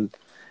sådan noget, ikke?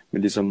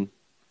 Men ligesom,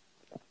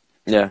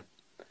 ja,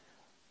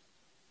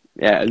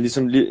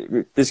 ligesom,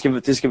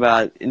 det skal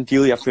være en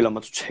deal, jeg føler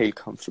mig totalt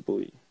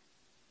comfortable i.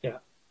 Ja.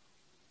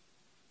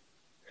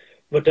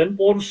 Hvordan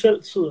bruger du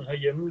selv tiden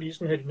herhjemme, lige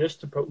sådan her de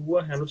næste par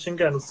uger her? Nu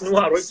tænker jeg, nu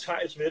har du ikke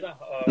Theis ved dig.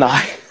 Og nej.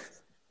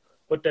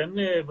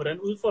 Hvordan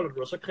udfolder du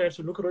dig så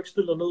kreativt? Nu kan du ikke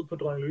stille dig ned på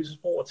Dronning Louises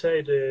Bro og tage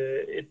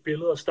et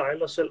billede og style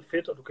dig selv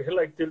fedt, og du kan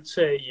heller ikke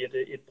deltage i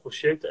et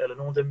projekt, eller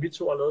nogle af dem vi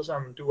to har lavet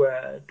sammen. Du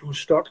er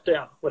stok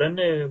der.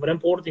 Hvordan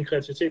bruger du din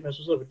kreativitet, mens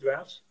du sidder ved dit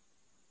værelse?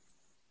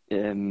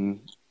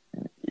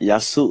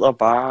 Jeg sidder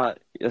bare,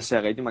 jeg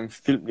ser rigtig mange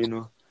film lige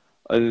nu,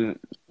 og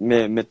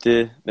med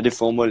det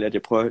formål, at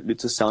jeg prøver at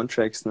lytte til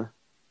soundtracksene,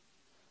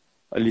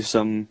 og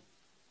ligesom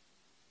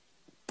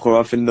prøver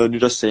at finde noget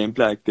nyt og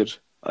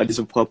sampleagtigt, og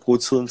ligesom prøve at bruge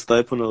tiden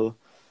stadig på noget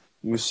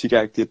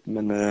musikagtigt,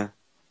 men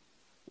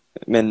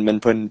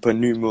på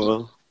en ny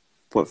måde.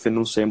 Prøve at finde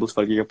nogle samples,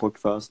 folk ikke har brugt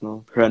før og sådan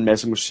noget. Høre en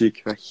masse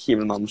musik, høre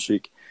helt meget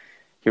musik,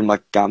 helt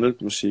meget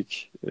gammelt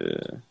musik.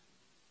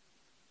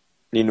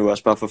 Lige nu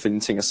også bare for at finde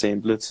ting at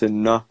sample til,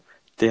 når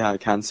det her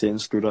karantæne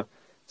slutter,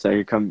 så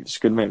jeg kan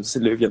skynde mig hjem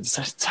til løb hjem.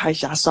 Så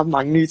Theis, jeg har så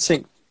mange nye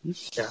ting.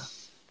 Ja.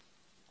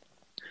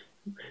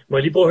 Må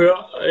jeg lige prøve at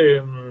høre,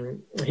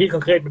 helt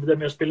konkret med det der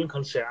med at spille en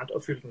koncert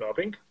og fylde den op,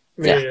 ikke?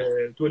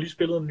 Du har lige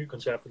spillet en ny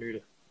koncert for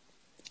nylig.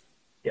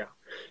 Ja.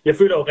 Jeg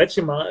føler jo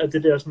rigtig meget, at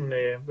det der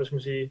sådan, hvad skal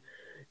man sige,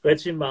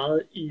 rigtig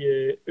meget i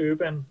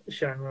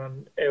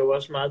urban-genren er jo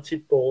også meget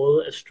tit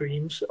båret af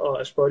streams og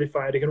af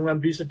Spotify. Det kan nogle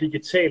gange blive så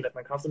digitalt, at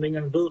man kraftigt ikke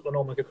engang ved,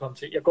 hvornår man kan komme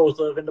til. Jeg går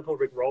stadig og venter på,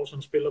 at Rick Ross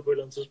han spiller på et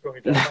eller andet tidspunkt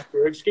i Danmark. Det er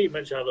jo ikke sket,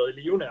 mens jeg har været i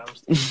live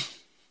nærmest.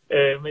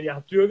 Men jeg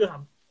har dyrket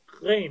ham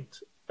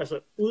rent, altså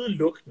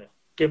udelukkende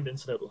gennem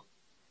internettet.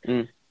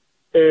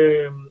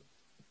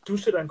 Du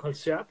sætter en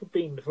koncert på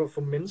benene for at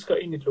få mennesker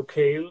ind i et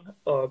lokale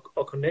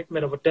og connect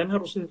med dig. Hvordan har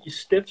du sådan i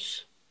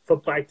steps for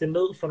at brække det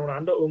ned for nogle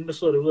andre unge, der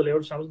sidder derude og laver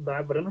det samme som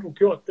dig? Hvordan har du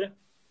gjort det?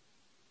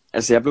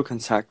 Altså jeg blev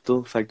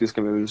kontaktet faktisk,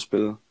 om jeg ville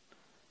spille.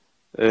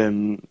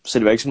 Så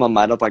det var ikke så meget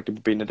mig, der brækte det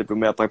på benene. Det blev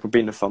mere at brække på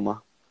benene for mig.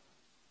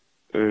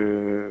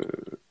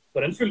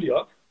 Hvordan fyldte I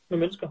op med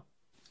mennesker?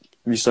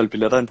 Vi solgte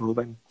billetter ind på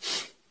hovedbanen.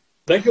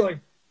 Hvad gjorde I?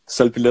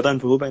 Solgte billetter ind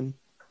på hovedbanen.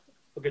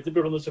 Okay, det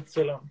blev du nødt til at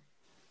fortælle om.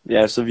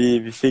 Ja, så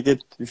vi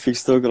fik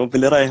stukket nogle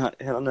billetter i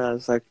hænderne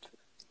og sagt,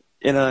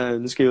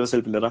 nu skal I ud og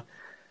sælge billetter.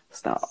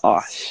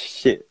 Så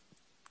shit,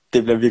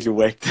 det bliver virkelig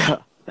whack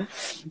der.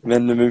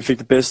 Men vi fik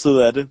det bedste ud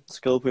af det,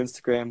 skrevet på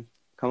Instagram,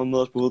 kom og mød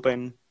os på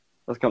hovedbanen,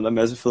 og så kom der en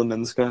masse fede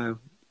mennesker og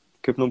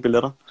købte nogle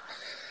billetter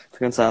til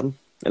koncerten,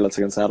 eller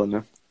til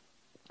koncerterne.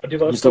 Og det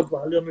var også du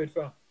aldrig har mødt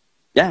før?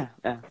 Ja.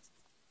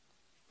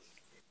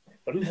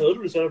 Hvordan havde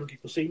du det så, da du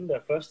gik på scenen der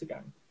første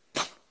gang?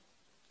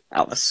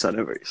 Jeg var så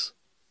nervøs.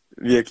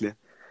 Virkelig.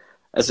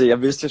 Altså,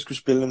 jeg vidste, at jeg skulle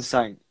spille en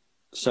sang,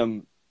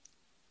 som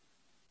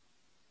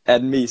er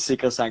den mest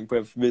sikre sang på.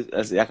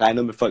 Altså, jeg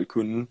regnede med, at folk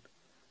kunne.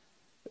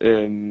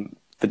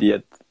 Fordi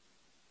at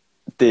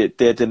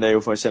den er jo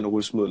for eksempel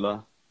rusmidler,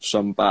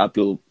 som bare er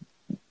blevet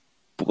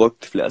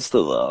brugt flere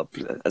steder,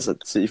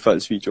 altså i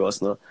folks videoer og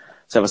sådan noget.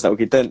 Så jeg var sådan,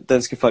 okay,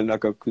 den skal folk nok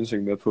godt kunne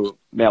synge med på.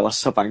 Men jeg var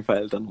så bange for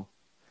alt andet.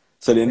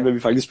 Så det endte med, at vi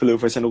faktisk spillede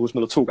for eksempel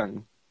rusmidler 2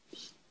 gange.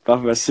 Bare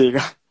for at være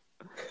sikker.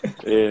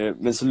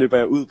 Men så løber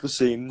jeg ud på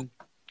scenen,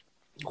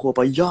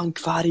 råber, Young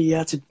Kvarti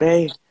er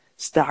tilbage,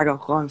 stærkere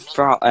røn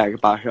før, og jeg kan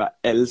bare høre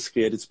alle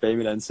skrige det tilbage i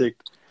mit ansigt.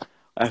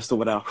 Og jeg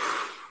stod der,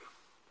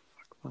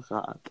 hvor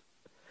rart.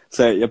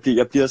 Så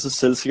jeg bliver så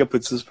selvsikker på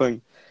et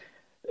tidspunkt.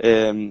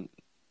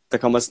 Der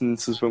kommer sådan et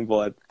tidspunkt,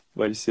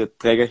 hvor de siger,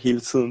 at drikker hele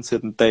tiden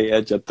til den dag,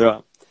 at jeg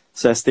dør.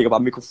 Så jeg stikker bare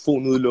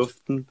mikrofonen ud i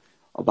luften,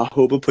 og bare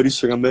håber på, at de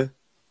synger med.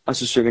 Og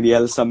så synger de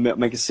alle sammen med, og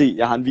man kan se,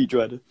 jeg har en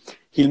video af det.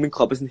 Hele min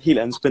krop er sådan helt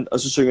anspændt, og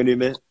så synger de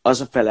med, og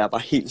så falder jeg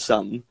bare helt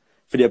sammen,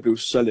 fordi jeg blev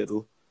så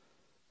lettet.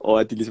 Og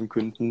at de ligesom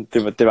kunne den.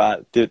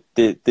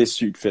 Det er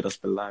sygt fedt at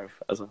spille live.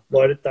 Altså.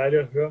 Hvor er det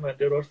dejligt at høre, mand.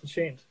 Det har du også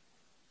fortjent.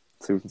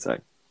 Tusind tak.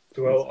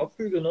 Du har jo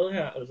opbygget noget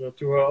her. Altså,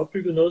 du har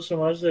opbygget noget, som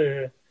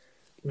også,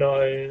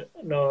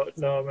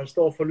 når man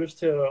står og får lyst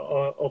til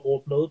at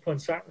råbe noget på en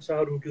sang, så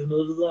har du givet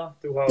noget videre.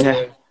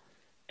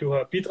 Du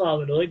har bidraget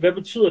med noget, ikke? Hvad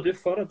betyder det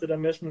for dig, det der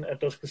med sådan,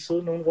 at der skal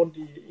sidde nogen rundt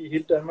i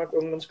hele Danmark,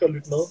 unge mennesker, og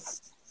lytte med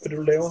på det,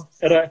 du laver?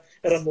 Er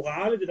der en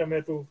moral i det der med,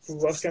 at du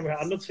også gerne vil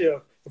have andre til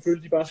at føle,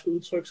 at de bare skal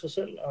udtrykke sig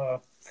selv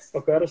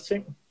og gøre deres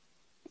ting?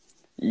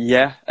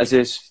 Ja, altså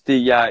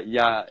jeg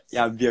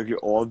er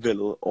virkelig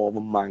overvældet over,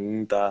 hvor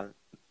mange,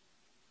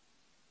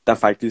 der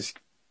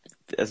faktisk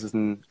altså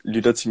sådan,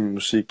 lytter til min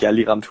musik. Jeg har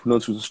lige ramt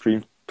 100.000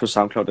 streams på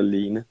SoundCloud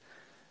alene,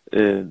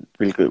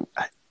 hvilket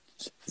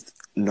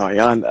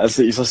nøjeren,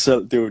 altså i sig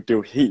selv, det er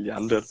jo helt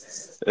hjertet.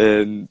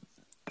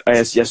 Og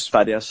jeg synes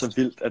bare, det er så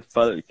vildt, at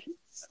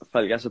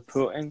folk er så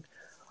på, ikke?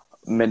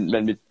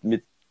 Men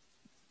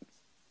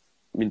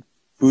mit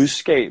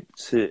budskab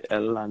til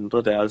alle andre,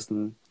 det er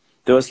sådan,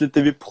 det var også lidt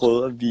det, vi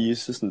prøvede at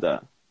vise sådan der,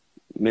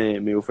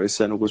 med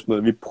Euphoria og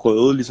Rusmøde. Vi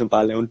prøvede ligesom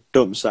bare at lave en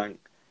dum sang.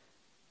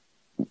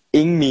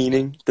 Ingen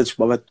mening, den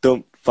skulle bare være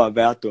dum for at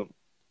være dum.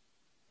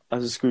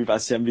 Og så skulle vi bare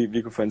se, om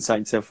vi kunne få en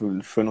sang til at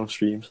få nogle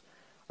streams.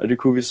 Og det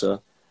kunne vi så.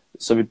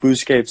 Så mit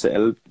budskab til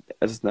alle,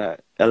 altså sådan,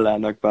 alle er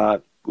nok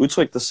bare,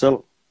 udtryk dig selv.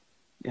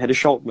 Ha' det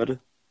sjovt med det.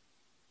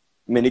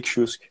 Men ikke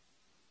tjusk.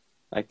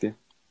 Rigtigt.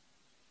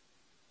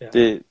 Ja.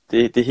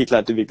 Det er helt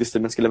klart det vigtigste.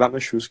 Man skal lade være med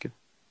at tjuske.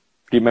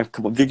 Fordi man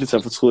kommer virkelig til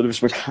at fortryde det,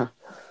 hvis man kan.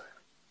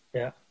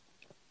 Ja.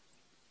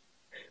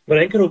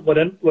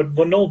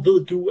 Hvornår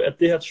ved du, at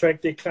det her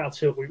track, det er klar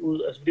til at ryge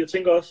ud? Altså, fordi jeg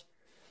tænker også,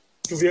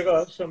 du virker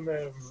også som,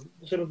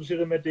 selvom du siger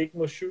det med, at det ikke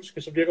må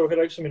tjuske, så virker du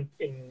heller ikke som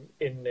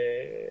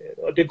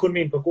og det er kun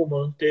ment på en god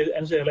måde. Det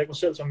anser jeg heller ikke mig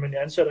selv som, men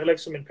jeg anser dig heller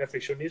ikke som en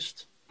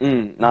perfektionist.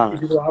 Nej. I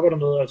det, du arbejder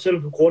med, og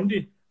selvom du er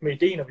grundig med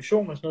ideen og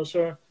visionen og sådan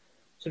noget,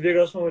 så virker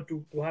det også som, at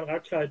du har en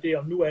ret klar idé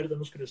om, nu er det, der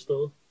nu skal det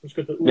afsted. Nu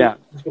skal det ud,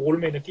 du skal rulle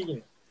med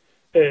energien.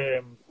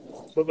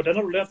 Hvordan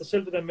har du lært dig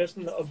selv det der med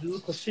sådan at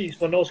vide præcis,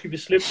 hvornår skal vi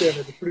slippe det og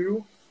lade det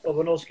flyve, og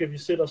hvornår skal vi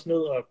sætte os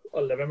ned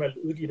og lade være med at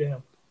udgive det her?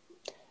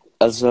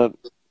 Altså,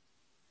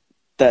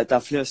 der er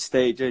flere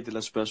stadier i det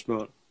der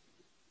spørgsmål.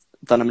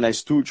 Der er, når man er i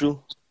studiet,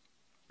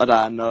 og der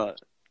er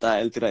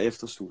alt det der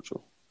efter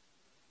studiet.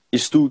 I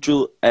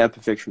studiet er jeg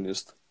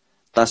perfektionist.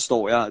 Der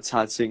står jeg og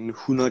tager tingene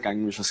 100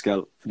 gange, hvis jeg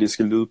skal, fordi det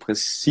skal lyde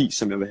præcis,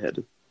 som jeg vil have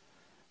det.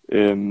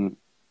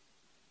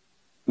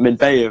 Men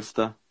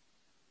bagefter,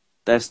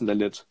 der er sådan der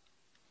lidt,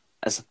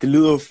 altså det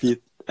lyder jo fint,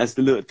 altså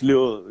det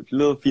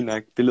lyder fint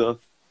nok,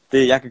 det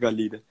Jeg kan godt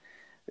lide det.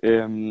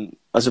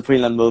 Og så på en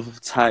eller anden måde for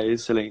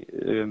Theis,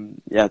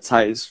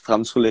 Theis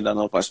fremtrylle eller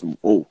noget, bare sådan,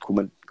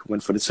 kunne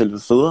man få det til at lyde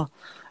federe?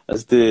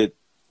 Altså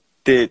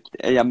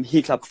jeg er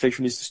helt klart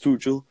perfektionist i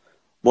studiet,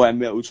 hvor jeg er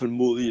mere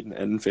utålmodig i den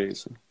anden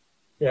fase.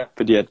 Ja.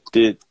 Fordi at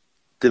det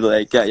ved jeg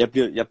ikke,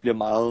 jeg bliver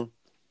meget,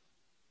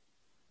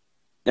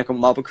 jeg kommer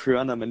meget på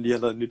køren, når man lige har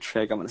lavet et nyt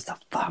track, og man er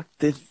sådan, fuck,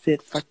 det er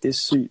fedt, fuck, det er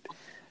sygt.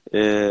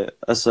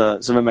 Og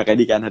så vil man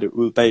rigtig gerne have det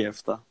ud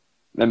bagefter,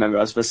 men man vil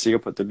også være sikker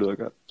på, at det lyder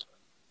godt.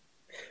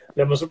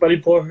 Lad mig så bare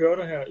lige prøve at høre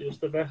dig her,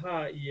 Jøster. Hvad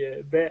har I,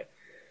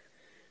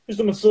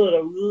 hvis man sidder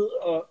derude,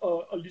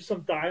 og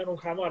ligesom dig og nogle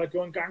kammerater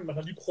gjorde en gang, man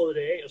har lige prøvet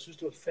det af, og synes,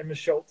 det var fandme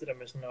sjovt, det der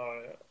med sådan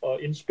at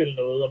indspille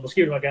noget, og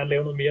måske vil man gerne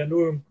lave noget mere. Nu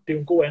er det jo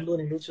en god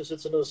anledning nu til at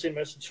sætte sig ned og se en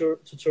masse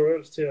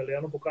tutorials til at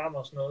lære nogle programmer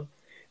og sådan noget.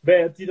 Hvad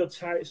er dit og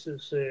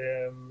Theis'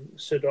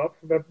 setup?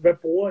 Hvad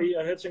bruger I?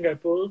 Og her tænker jeg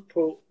både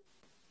på,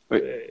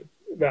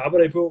 hvad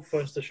arbejder I på for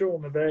en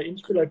station, men hvad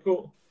indspiller I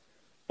på?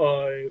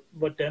 Og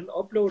hvordan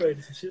uploader I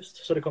det til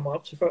sidst, så det kommer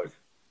op til folk?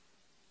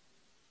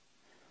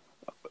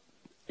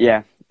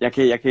 Ja, jeg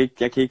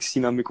kan ikke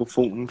sige noget om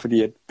mikrofonen,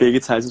 fordi at begge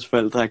Theis'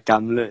 forældre er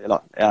gamle, eller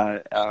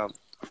er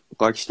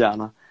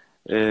rockstjerner.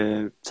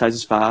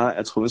 Theis' far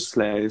er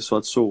trommeslager i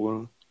Sort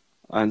Sol,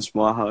 og hans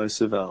mor har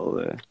også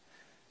været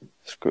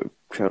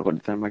kørt rundt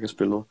i Danmark og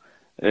spillet.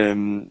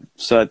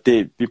 Så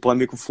vi bruger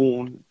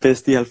mikrofon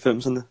bedst i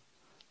 90'erne.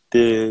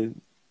 Det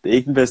er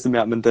ikke den bedste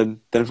mere, men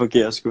den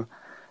fungerer sgu.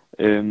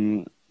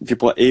 Vi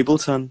bruger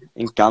Ableton,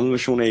 en gammel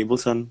version af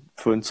Ableton,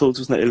 på en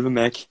 2011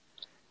 Mac.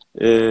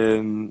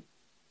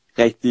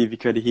 Vi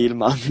kører det hele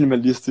meget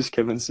minimalistisk,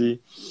 kan man sige.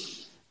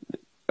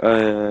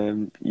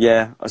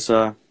 Og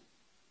så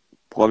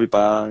bruger vi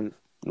bare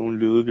nogle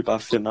lyde, vi bare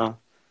finder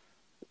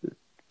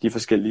de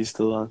forskellige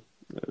steder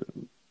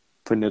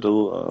på nettet,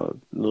 og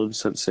noget vi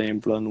selv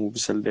sampler, nogle vi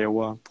selv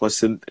laver. Prøver at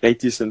sende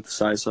rigtige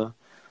synthesizer,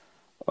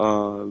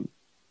 og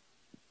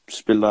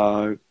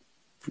spiller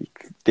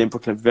dem på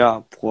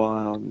klaver,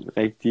 bruger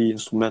rigtige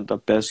instrumenter,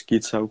 bass,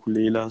 guitar,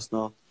 ukulele og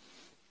sådan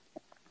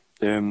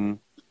noget.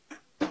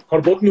 Har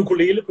du brugt en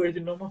ukulele på et af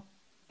dine numre?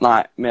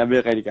 Nej, men jeg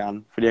vil rigtig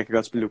gerne, fordi jeg kan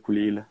godt spille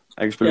ukulele.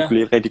 Jeg kan spille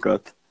ukulele rigtig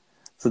godt.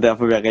 Så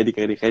derfor vil jeg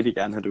rigtig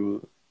gerne have det ud.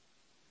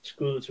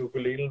 Skud til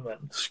ukulelen, mand.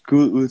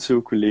 Skud ud til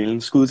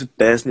ukulelen. Skud til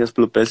bassen. Jeg har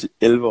spillet bass i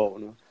 11 år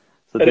nu.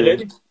 Så er det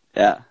rigtigt?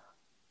 Ja.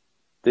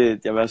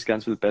 Jeg vil også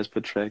gerne spille bass på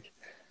et track.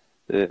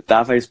 Der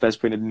er faktisk bass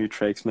på en af de nye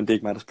tracks, men det er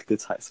ikke mig, der spiller det.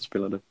 Theis, der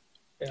spiller det.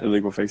 Ja. Jeg ved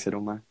ikke, hvorfor jeg ikke siger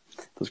det var mig,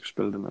 der skulle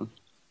spille det, men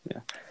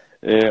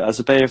ja. Og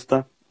så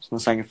bagefter, når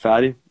sangen er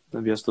færdig,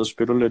 når vi har stået og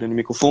spillet lidt ind i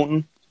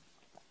mikrofonen,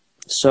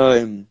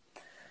 så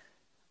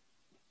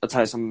og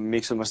Theis som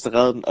mixer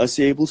mastereret den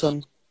også i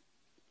Ableton.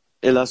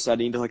 Ellers er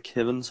det en, der hedder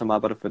Kevin, som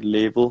arbejder for et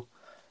label,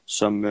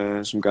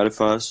 som gør det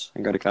for os.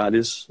 Han gør det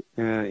gratis.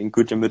 En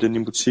gut, jeg mødte inde i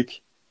en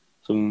butik,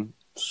 som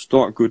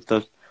stor gut,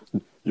 der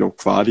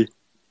Kvarti,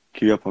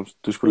 kigger på ham,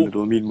 du skulle lidt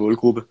ud af min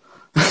målgruppe.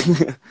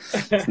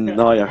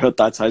 Nå, jeg har hørt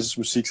dig Theis'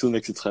 musik siden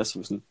X60, så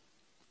sådan,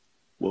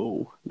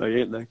 wow,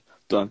 loyalt,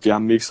 ikke? Vi har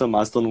mixet og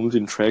masteret nogle af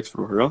dine tracks,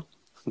 vil du høre?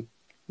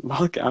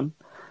 Meget gerne.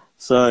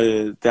 Så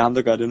det er ham,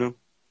 der gør det nu,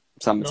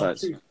 sammen med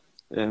Theis.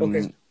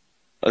 Okay.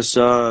 Og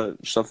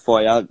så får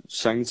jeg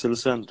sangen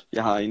tilsendt.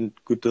 Jeg har en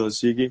gut, der hedder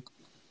Ziggy,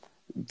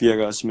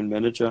 virker også som en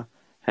manager.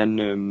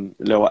 Han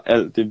laver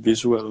alt det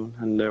visuelle.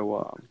 Han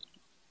laver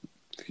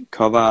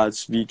cover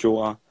arts,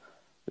 videoer,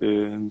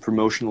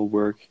 promotional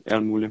work,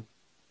 alt muligt.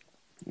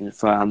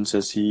 For ham til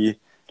at sige,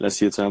 eller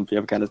siger til ham,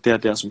 jeg vil gerne have det her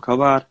der som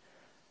cover art.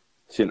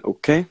 Så siger han,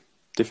 okay,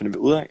 det finder vi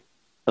ud af.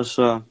 Og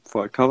så får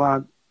jeg et cover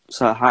art.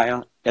 Så har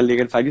jeg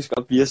lægger det faktisk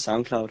op via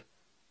SoundCloud.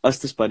 Også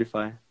til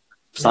Spotify.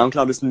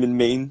 SoundCloud er sådan min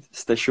main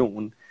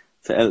station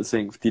til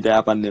alting, fordi det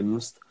er bare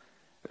nemmest.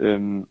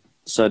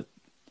 Så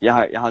jeg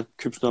har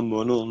købt sådan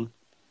noget om måneden.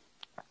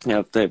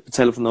 Jeg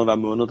betaler for noget hver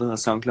måned, der hedder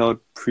SoundCloud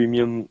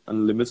Premium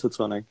Unlimited,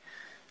 tror jeg,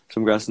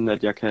 som gør sådan,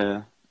 at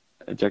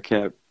jeg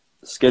kan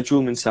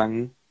schedule min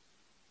sange,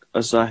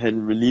 og så have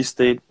en release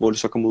date, hvor det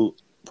så kommer ud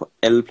på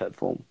alle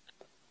platforme,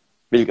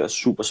 hvilket er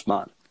super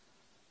smart.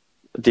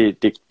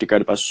 Det gør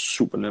det bare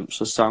super nemt.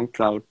 Så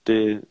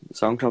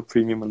SoundCloud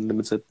Premium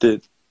Unlimited,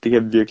 det kan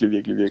jeg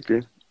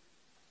virkelig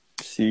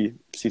sige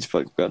til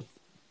folk godt.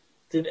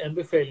 Det er en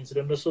anbefaling til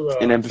dem, der sidder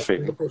en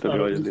anbefaling, der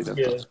bliver jeg lidt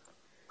efter.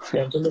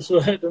 Ja,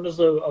 dem der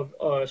sidder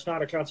og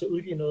snart er klar til at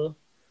udgive noget,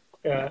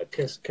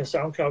 kan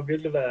SoundCloud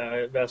virkelig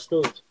være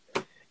stedet.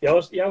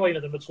 Jeg var en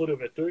af dem, der troede, det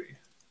var ved at dø.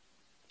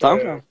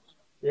 SoundCloud?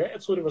 Ja,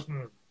 jeg troede, det var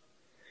sådan,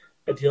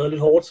 at de havde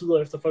lidt hårde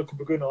tider, efter folk kunne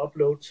begynde at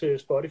uploade til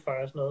Spotify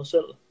og sådan noget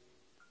selv.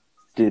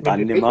 Det er bare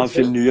nemmere at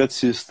finde nye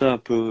artister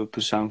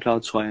på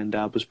SoundCloud, tror jeg, end der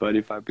er på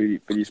Spotify,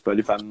 fordi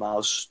Spotify er et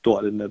meget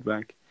stort et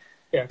netværk.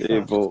 Ja,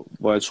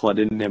 hvor jeg tror,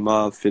 det er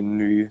nemmere at finde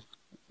nye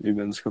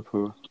mennesker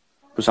på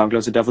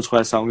SoundCloud. Så derfor tror jeg,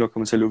 at SoundCloud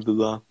kommer til at løbe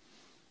videre.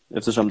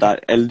 Eftersom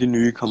alle de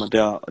nye kommer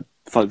der, og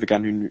folk vil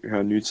gerne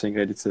høre nye ting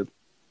rigtig tæt.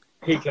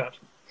 Helt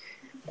klart.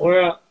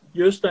 Rør,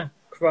 Jøsta,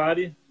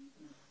 Kvarti,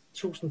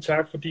 tusind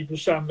tak, fordi du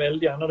sammen med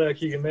alle de andre, der har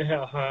kigget med her,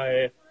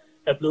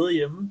 er blevet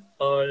hjemme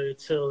og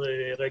taget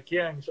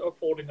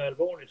regeringsopfordringer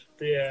alvorligt.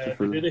 Det er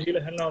det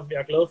hele handler om. Jeg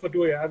er glad for, at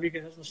du og jeg, vi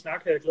kan have sådan en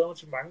snak her. Jeg glæder mig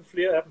til mange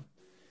flere af dem.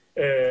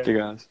 Det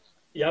gør jeg også.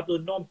 Jeg er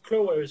blevet enormt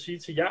klog, og jeg vil sige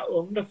til jer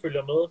unge, der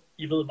følger med,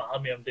 I ved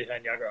meget mere om det her,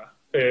 end jeg gør.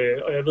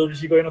 Og jeg ved,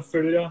 hvis I går ind og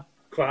følger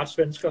Kvart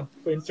Svensker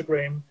på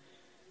Instagram,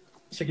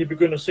 så kan I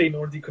begynde at se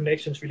nogle af de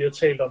connections, vi lige har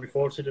talt om i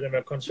forhold til det der med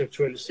at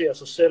konceptualisere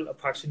sig selv og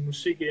pakke sin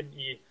musik ind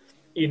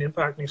i en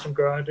indpakning, som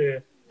gør,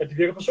 at det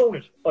virker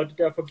personligt, og det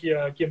derfor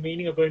giver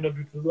mening at gå ind og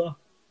lytte videre.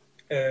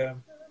 Er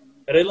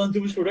der et eller andet,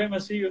 du vil slutte af med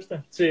at sige,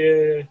 Jøsta? Til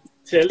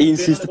alle en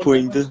sidste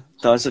pointe,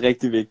 der er også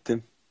rigtig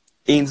vigtig.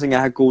 En ting er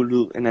at have god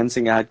lyd, en anden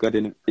ting er at have et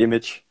godt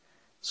image.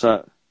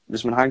 Så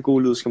hvis man har en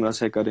god lyd, skal man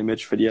også have et godt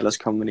image, fordi ellers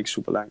kommer man ikke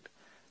super langt.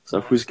 Så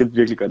husk et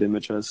virkelig godt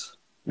image også,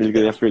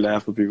 hvilket jeg føler, jeg har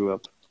fået bygget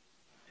op.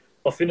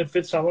 Og finde et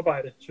fedt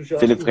samarbejde, synes jeg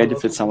også. Finde et rigtig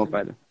fedt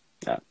samarbejde,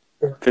 ja.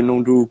 Find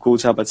nogen, du er god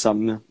til at arbejde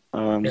sammen med,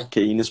 og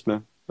kan enes med,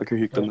 og kan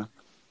hygge dig med.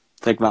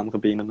 Drik varme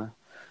ribena med.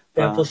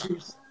 Ja,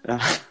 præcis. Ja.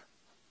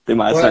 Det er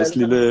meget sejs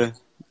lille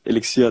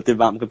elixir, det er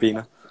varme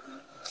ribena.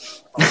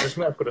 Og det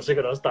smager sgu da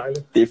sikkert også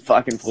dejligt. Det er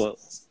fucking brød.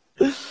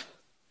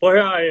 Prøv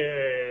at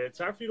høre,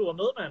 tak fordi du var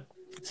med, mand.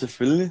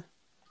 Selvfølgelig.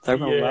 Tak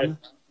for at være.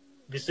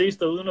 Vi ses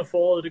derude, når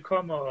foråret det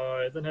kommer,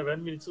 og den her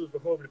vanvittige tid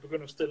forhåbentlig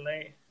begynder at stille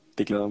af.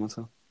 Det glæder mig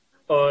til.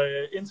 Og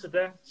indtil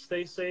da,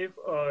 stay safe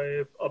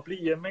og bliv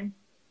hjemme, ikke?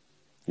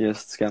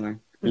 Yes, det skal jeg nok.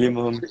 Lige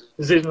måde.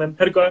 Vi ses, mand.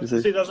 Ha' det godt. Vi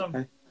ses også om.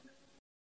 Hej.